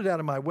I pulled it out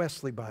of my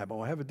Wesley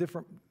Bible. I have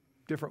different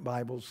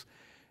Bibles.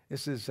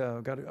 This is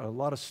got a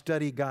lot of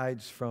study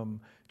guides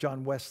from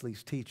John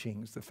Wesley's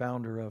teachings, the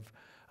founder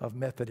of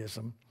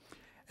Methodism.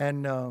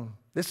 And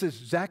this is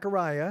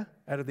Zechariah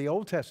out of the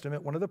Old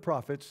Testament, one of the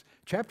prophets,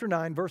 chapter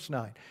 9, verse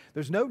 9.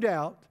 There's no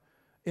doubt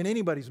in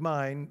anybody's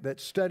mind that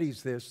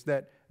studies this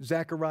that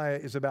Zechariah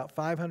is about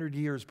 500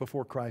 years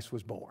before Christ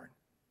was born.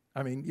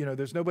 I mean,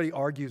 there's nobody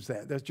argues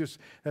that.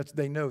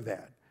 They know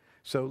that.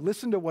 So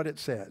listen to what it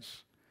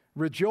says.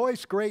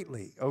 Rejoice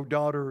greatly, O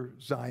daughter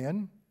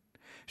Zion.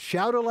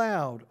 Shout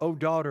aloud, O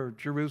daughter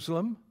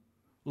Jerusalem.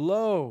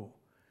 Lo,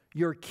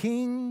 your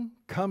king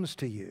comes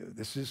to you.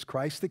 This is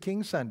Christ the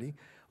King Sunday.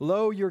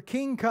 Lo, your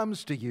king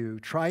comes to you,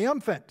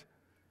 triumphant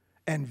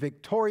and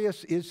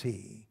victorious is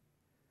he,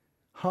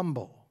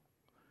 humble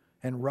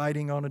and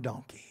riding on a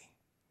donkey,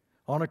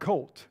 on a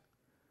colt,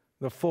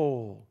 the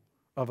foal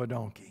of a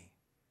donkey.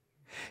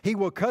 He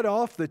will cut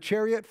off the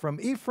chariot from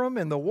Ephraim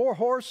and the war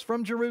horse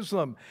from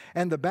Jerusalem,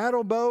 and the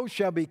battle bow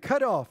shall be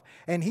cut off,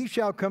 and he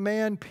shall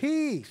command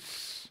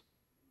peace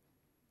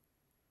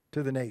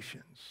to the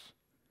nations.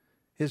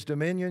 His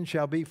dominion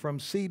shall be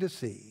from sea to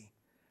sea,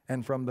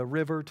 and from the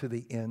river to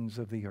the ends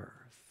of the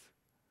earth.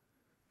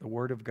 The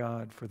word of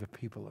God for the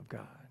people of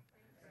God.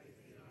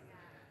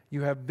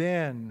 You have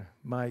been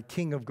my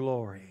King of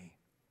glory.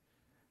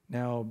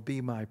 Now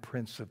be my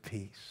Prince of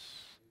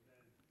peace.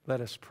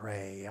 Let us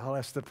pray. I'll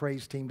ask the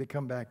praise team to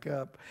come back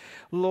up.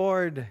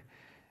 Lord,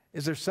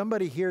 is there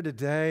somebody here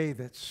today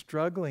that's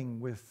struggling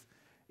with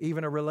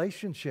even a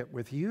relationship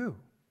with you?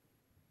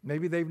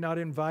 Maybe they've not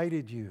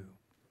invited you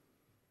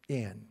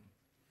in.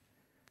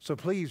 So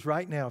please,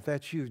 right now, if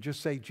that's you, just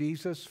say,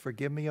 Jesus,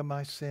 forgive me of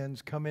my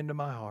sins. Come into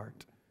my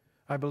heart.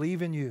 I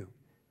believe in you.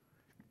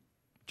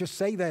 Just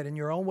say that in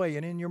your own way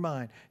and in your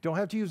mind. Don't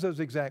have to use those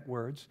exact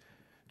words.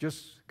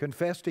 Just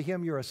confess to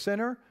him you're a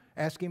sinner.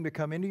 Ask him to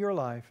come into your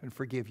life and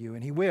forgive you,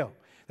 and he will.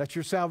 That's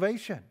your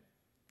salvation.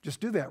 Just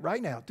do that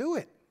right now. Do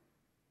it.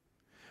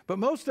 But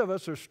most of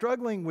us are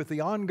struggling with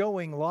the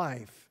ongoing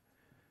life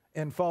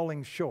and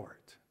falling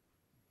short.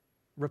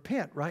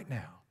 Repent right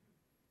now.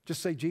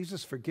 Just say,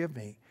 Jesus, forgive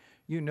me.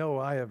 You know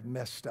I have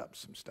messed up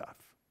some stuff.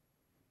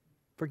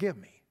 Forgive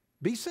me.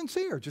 Be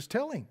sincere. Just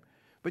tell him.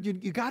 But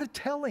you got to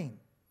tell him.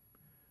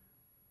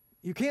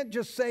 You can't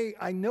just say,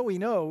 I know he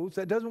knows.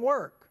 That doesn't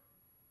work.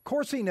 Of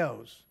course he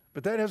knows.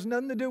 But that has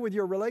nothing to do with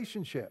your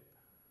relationship.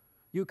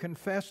 You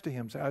confess to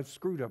him. Say, I've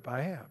screwed up.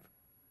 I have.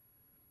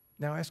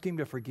 Now ask him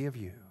to forgive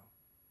you.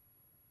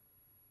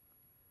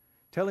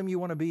 Tell him you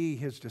want to be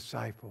his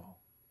disciple.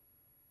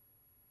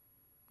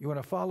 You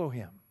want to follow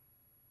him.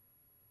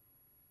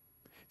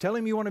 Tell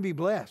him you want to be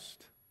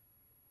blessed.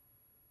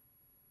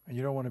 And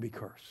you don't want to be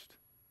cursed.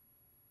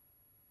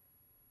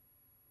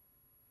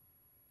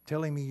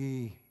 Tell him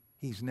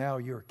he's now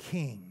your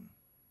king.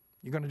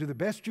 You're going to do the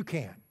best you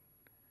can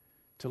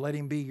to let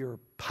him be your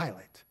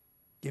pilot.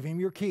 Give him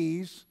your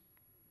keys,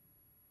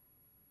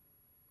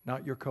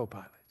 not your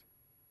co-pilot.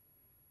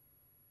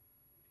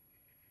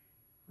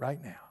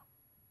 Right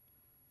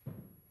now,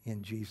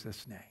 in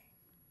Jesus' name,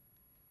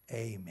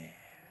 amen.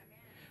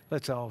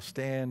 Let's all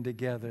stand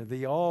together.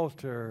 The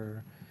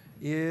altar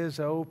is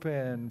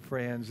open,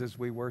 friends, as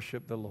we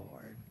worship the Lord.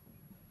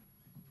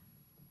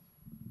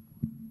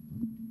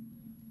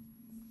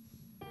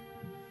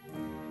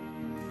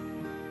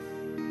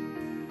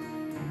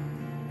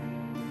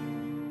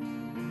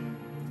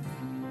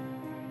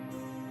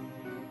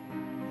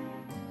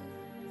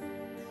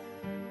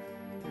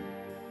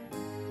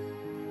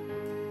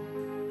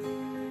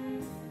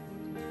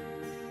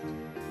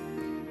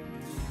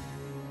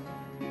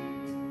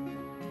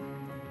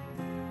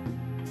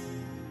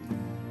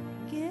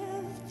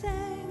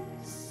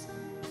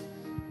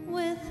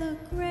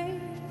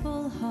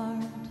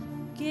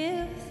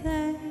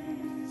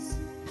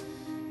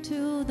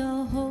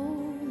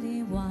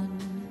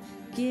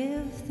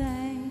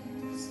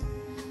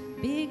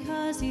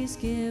 He's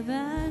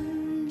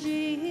given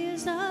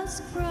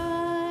Jesus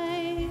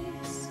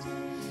Christ,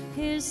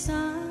 his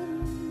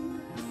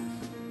Son.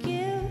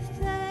 Give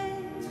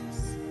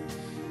thanks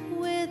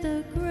with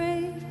a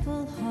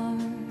grateful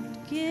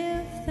heart.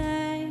 Give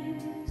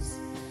thanks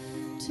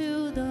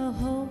to the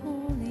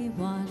Holy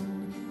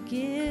One.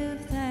 Give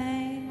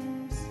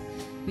thanks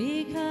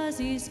because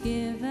he's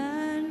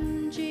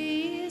given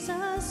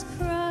Jesus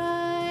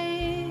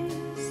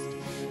Christ,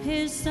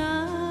 his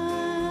Son.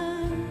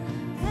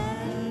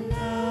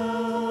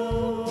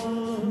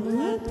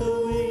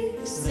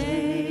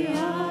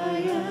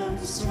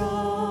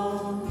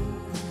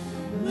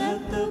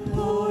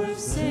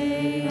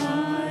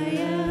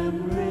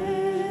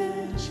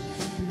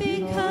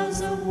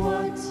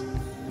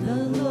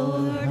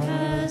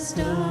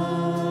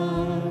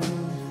 Done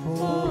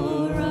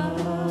for us.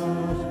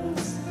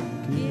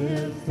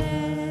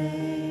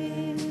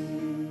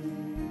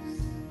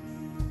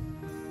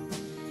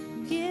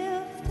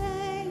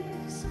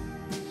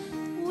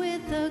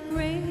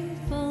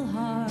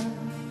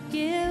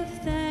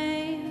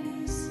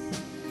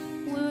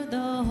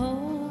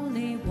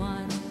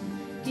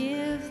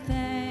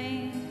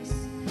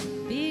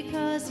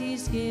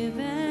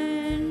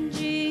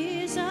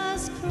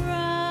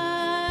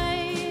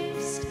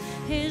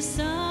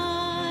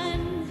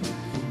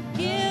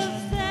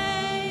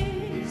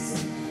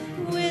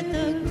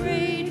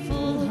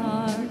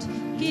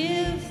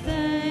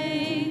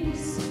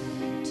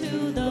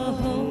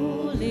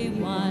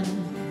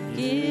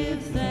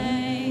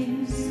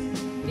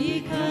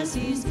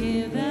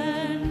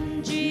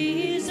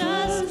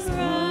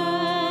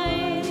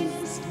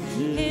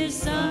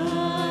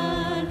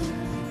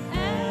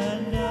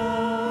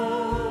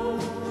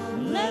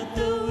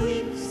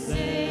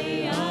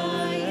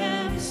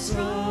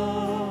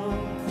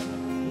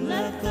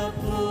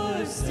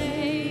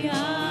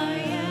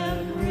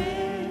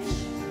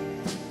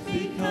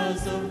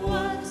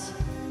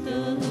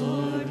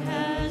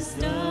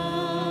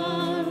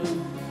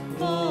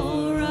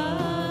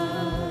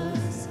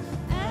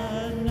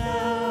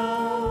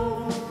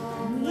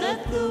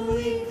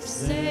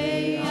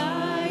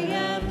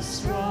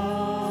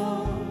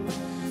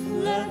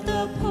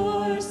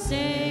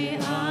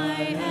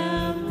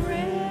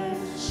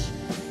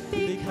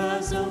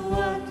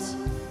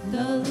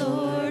 the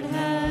Lord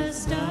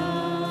has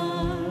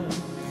done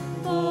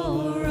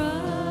for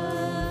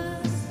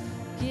us.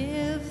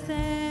 Give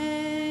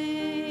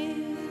thanks.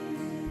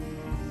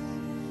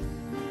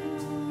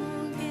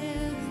 Oh,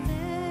 give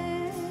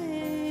thanks.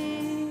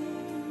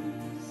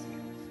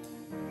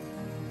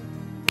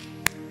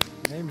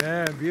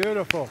 Amen.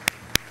 Beautiful.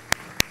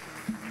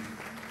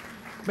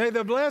 May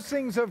the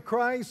blessings of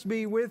Christ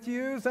be with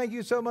you. Thank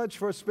you so much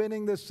for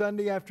spending this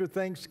Sunday after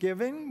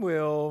Thanksgiving.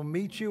 We'll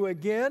meet you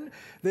again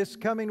this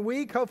coming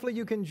week. Hopefully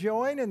you can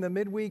join in the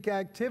midweek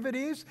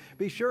activities.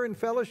 Be sure and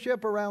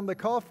fellowship around the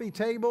coffee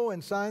table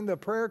and sign the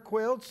prayer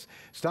quilts.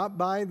 Stop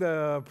by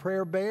the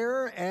prayer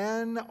bear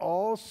and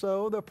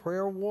also the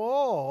prayer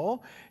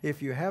wall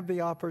if you have the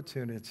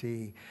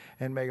opportunity.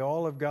 And may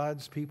all of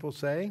God's people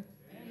say,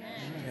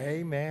 Amen.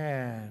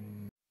 Amen.